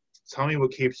 tell me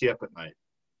what keeps you up at night.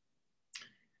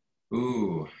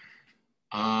 Ooh.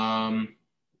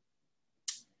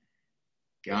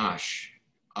 Gosh.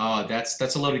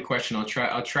 That's a loaded question. I'll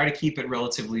try to keep it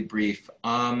relatively brief.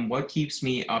 What keeps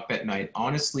me up at night?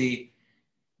 Honestly,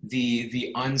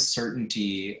 the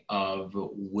uncertainty of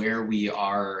where we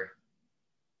are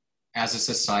as a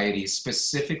society,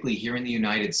 specifically here in the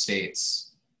United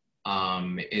States,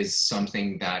 is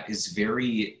something that is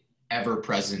very ever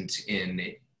present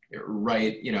in,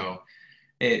 right,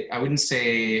 I wouldn't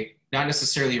say not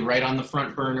necessarily right on the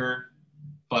front burner,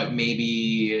 but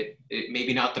maybe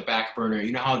not the back burner.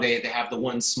 You know how they have the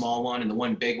one small one and the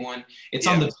one big one? It's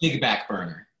on Yeah. the big back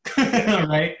burner,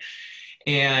 right?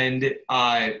 And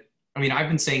I mean, I've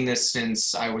been saying this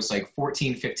since I was like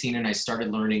 14, 15, and I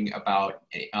started learning about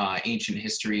ancient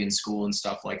history in school and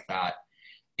stuff like that.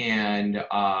 And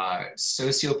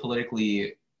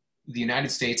sociopolitically, the United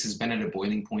States has been at a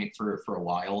boiling point for a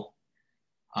while.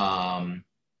 Um,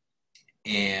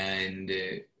 and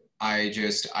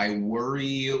I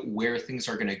worry where things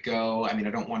are going to go. I mean,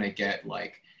 I don't want to get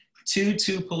like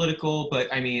too political,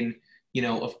 but I mean,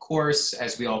 of course,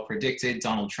 as we all predicted,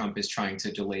 Donald Trump is trying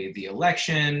to delay the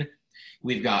election.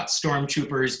 We've got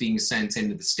stormtroopers being sent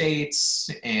into the states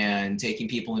and taking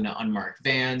people into unmarked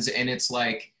vans. And it's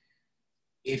like,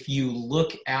 if you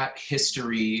look at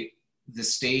history, the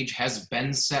stage has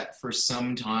been set for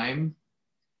some time.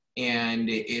 And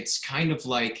it's kind of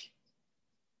like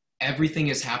everything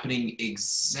is happening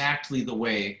exactly the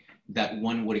way that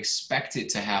one would expect it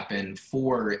to happen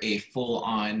for a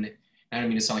full-on, I don't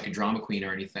mean to sound like a drama queen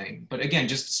or anything, but again,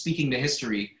 just speaking to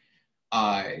history,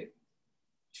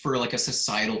 for like a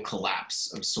societal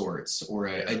collapse of sorts, or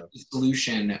a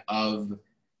dissolution of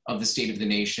the state of the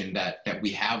nation that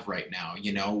we have right now,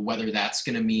 whether that's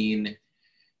going to mean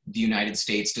the United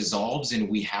States dissolves and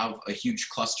we have a huge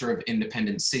cluster of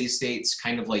independent city-states,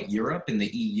 kind of like Europe and the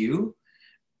EU.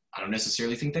 I don't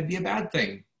necessarily think that'd be a bad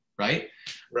thing, right?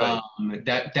 Right.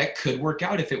 That could work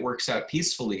out if it works out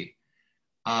peacefully.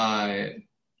 But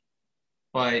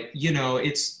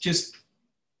it's just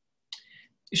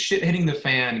shit hitting the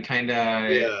fan kind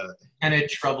of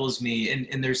troubles me.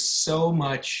 And there's so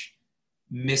much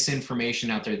misinformation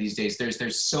out there these days.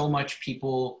 There's so much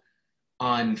people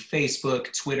on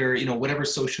Facebook, Twitter, whatever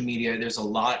social media. There's a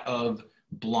lot of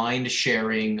blind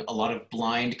sharing, a lot of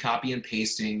blind copy and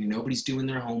pasting. Nobody's doing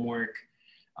their homework.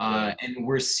 And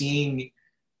we're seeing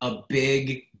a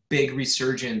big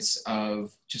resurgence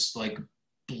of just like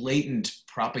blatant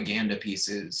propaganda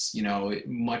pieces,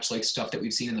 much like stuff that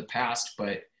we've seen in the past,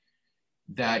 but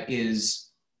that is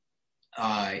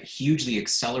hugely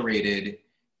accelerated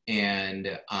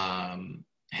and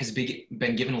has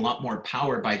been given a lot more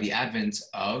power by the advent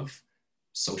of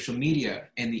social media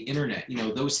and the internet.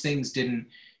 Those things didn't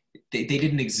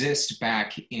exist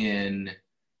back in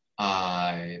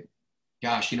World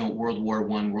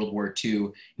War I, World War II,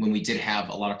 when we did have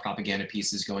a lot of propaganda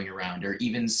pieces going around, or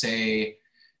even say,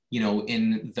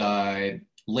 in the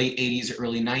late 80s,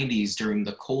 early 90s during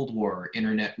the Cold War,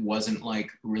 internet wasn't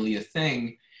like really a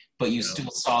thing, but you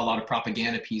still saw a lot of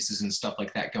propaganda pieces and stuff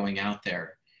like that going out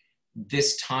there.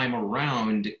 This time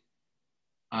around,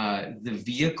 the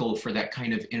vehicle for that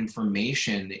kind of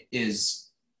information is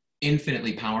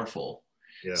infinitely powerful.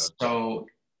 Yeah. So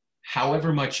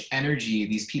however much energy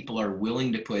these people are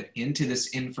willing to put into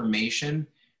this information,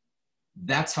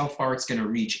 that's how far it's going to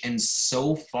reach. And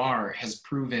so far has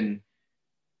proven,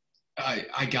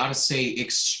 I gotta say,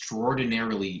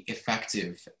 extraordinarily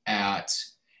effective at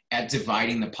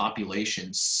dividing the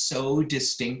population so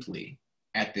distinctly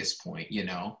at this point,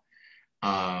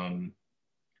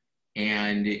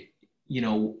 and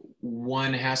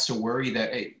one has to worry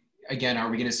that, again, are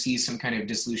we going to see some kind of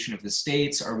dissolution of the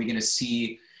states? Are we going to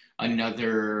see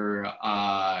another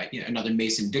another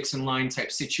Mason-Dixon line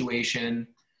type situation?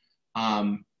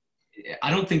 I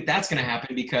don't think that's going to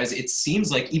happen, because it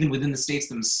seems like even within the states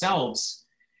themselves,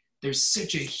 there's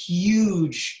such a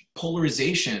huge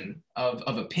polarization of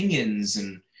opinions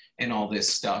and all this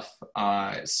stuff.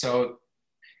 So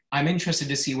I'm interested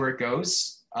to see where it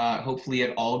goes. Hopefully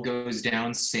it all goes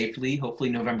down safely. Hopefully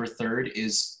November 3rd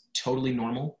is totally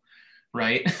normal,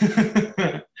 right?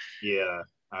 Yeah,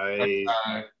 But,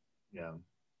 Yeah.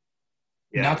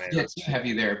 Yeah, Not to man. get too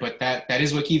heavy there, but that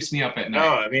is what keeps me up at No,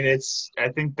 night. I mean I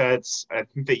think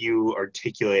that you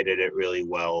articulated it really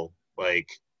well. Like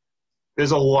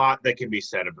there's a lot that can be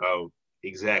said about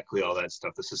exactly all that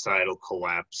stuff, the societal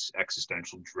collapse,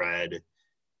 existential dread,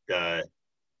 the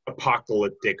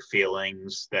apocalyptic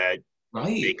feelings that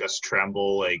Right. make us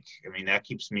tremble. Like, I mean, that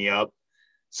keeps me up.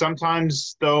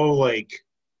 Sometimes though, like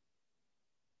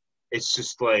it's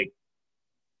just like,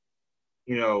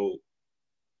 you know,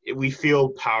 we feel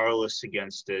powerless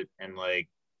against it, and like,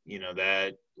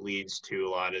 that leads to a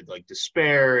lot of like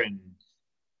despair. And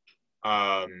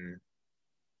um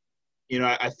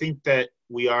I think that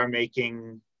we are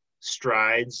making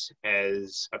strides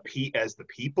as the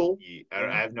people.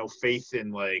 I have no faith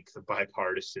in like the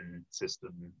bipartisan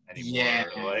system Yeah.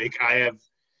 anymore. Like I have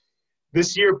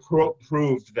this year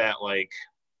proved that like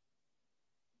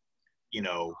you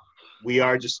know we've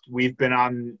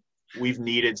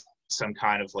needed some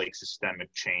kind of like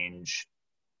systemic change,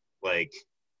 like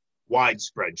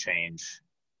widespread change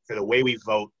for the way we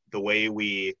vote, the way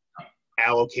we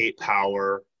allocate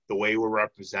power, the way we're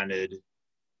represented,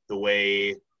 the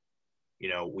way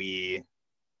we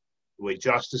the way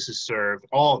justice is served,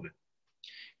 all of it.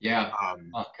 Yeah.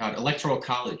 Um, Oh God, electoral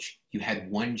college. You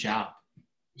had one job.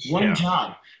 One yeah.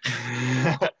 job.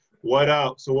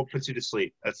 So what puts you to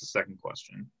sleep? That's the second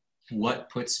question. What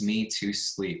puts me to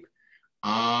sleep?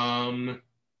 Um,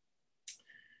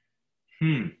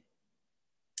 hmm.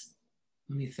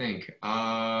 Let me think.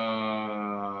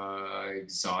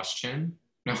 Exhaustion.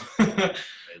 No.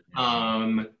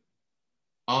 um.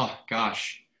 Oh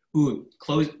gosh. Ooh.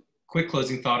 Quick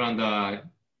closing thought on the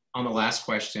last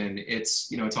question.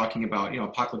 It's talking about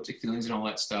apocalyptic feelings and all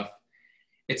that stuff.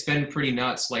 It's been pretty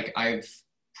nuts. Like I've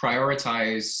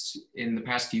prioritized in the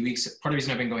past few weeks. Part of the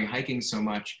reason I've been going hiking so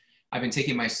much, I've been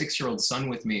taking my 6-year-old son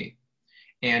with me,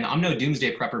 and I'm no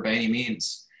doomsday prepper by any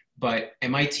means. But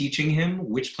am I teaching him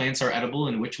which plants are edible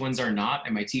and which ones are not?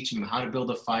 Am I teaching him how to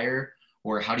build a fire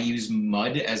or how to use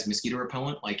mud as mosquito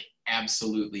repellent? Like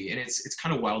absolutely. And it's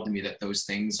kind of wild to me that those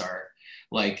things are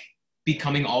like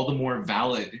becoming all the more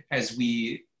valid as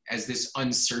this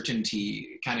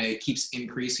uncertainty kind of keeps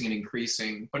increasing and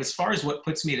increasing. But as far as what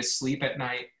puts me to sleep at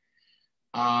night,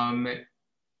 um,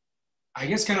 I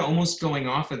guess kind of almost going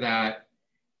off of that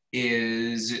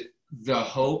is the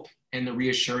hope and the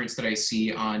reassurance that I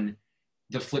see on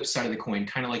the flip side of the coin,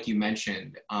 kind of like you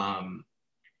mentioned.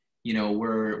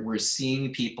 We're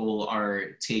seeing people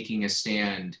are taking a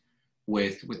stand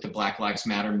with the Black Lives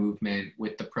Matter movement,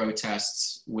 with the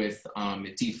protests, with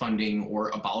defunding or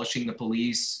abolishing the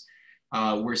police.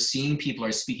 We're seeing people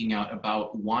are speaking out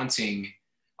about wanting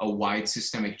a wide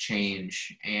systemic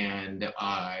change. And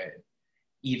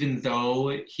even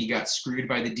though he got screwed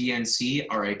by the DNC,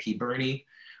 RIP Bernie,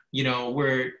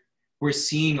 we're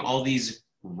seeing all these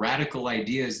radical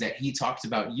ideas that he talked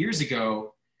about years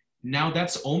ago. Now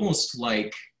that's almost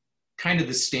like kind of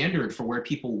the standard for where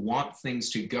people want things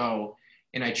to go.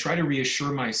 And I try to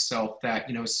reassure myself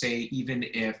that, say, even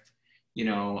if,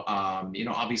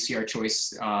 obviously our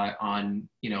choice on,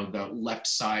 the left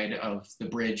side of the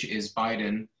bridge is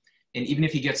Biden. And even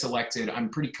if he gets elected, I'm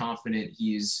pretty confident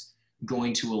he's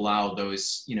going to allow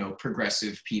those,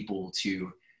 progressive people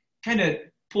to kind of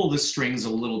pull the strings a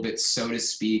little bit, so to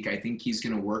speak. I think he's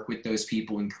going to work with those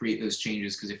people and create those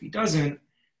changes. Because if he doesn't,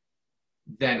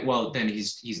 then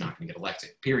he's not going to get elected,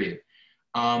 period.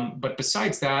 But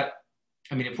besides that,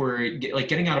 I mean, if we're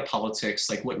getting out of politics,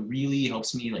 like what really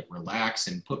helps me like relax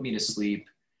and put me to sleep,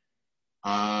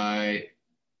 probably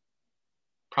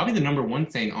the number one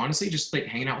thing, honestly, just like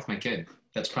hanging out with my kid.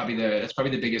 That's probably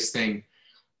the biggest thing.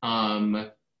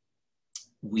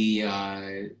 We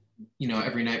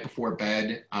every night before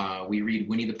bed, we read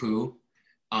Winnie the Pooh.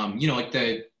 Like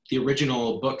the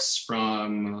original books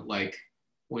from like,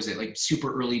 what was it, like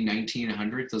super early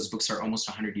 1900s? Those books are almost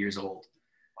 100 years old.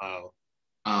 Wow.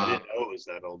 I didn't know it was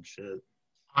that old shit.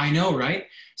 I know, right?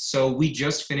 So we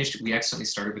accidentally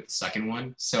started with the second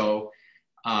one. So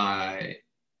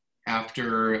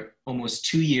after almost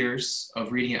 2 years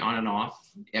of reading it on and off,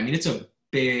 I mean, it's a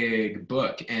big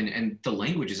book, and the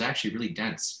language is actually really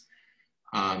dense.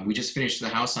 We just finished The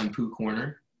House on Pooh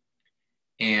Corner,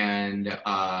 and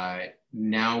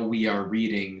now we are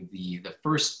reading the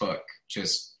first book,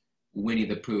 just Winnie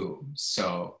the Pooh.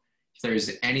 So if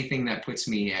there's anything that puts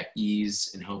me at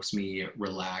ease and helps me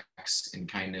relax and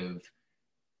kind of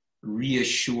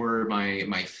reassure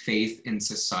my faith in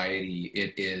society,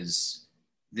 it is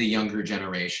the younger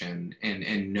generation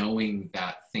and knowing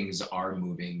that things are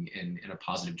moving in a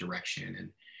positive direction, and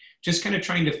just kind of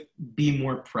trying to be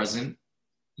more present,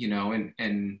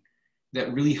 and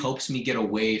that really helps me get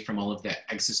away from all of that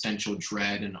existential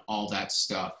dread and all that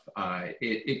stuff.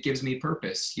 It gives me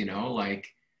purpose, you know, like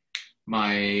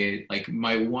my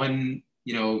one,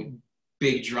 you know,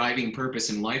 big driving purpose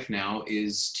in life now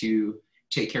is to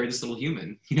take care of this little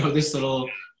human, you know, this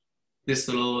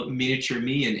little miniature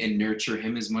me, and nurture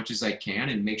him as much as I can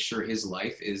and make sure his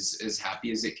life is as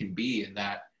happy as it can be. And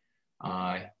that,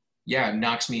 yeah,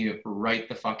 knocks me right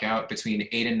the fuck out between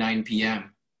 8 and 9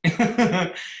 p.m.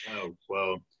 Oh,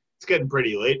 well, it's getting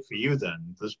pretty late for you then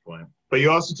at this point. But you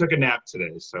also took a nap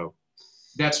today, so.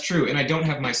 That's true. And I don't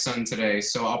have my son today,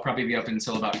 so I'll probably be up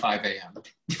until about 5 a.m.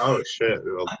 Oh, shit.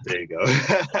 Well, there you go.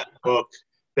 Well,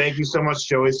 thank you so much,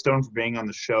 Joey Stone, for being on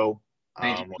the show.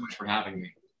 Thank you so much for having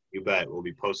me. You bet. We'll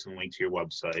be posting a link to your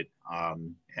website.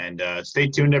 And stay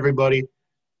tuned, everybody,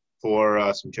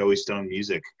 for some Joey Stone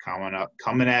music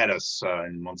coming at us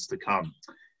in months to come.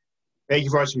 Thank you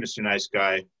for watching, Mr. Nice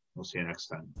Guy. We'll see you next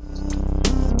time.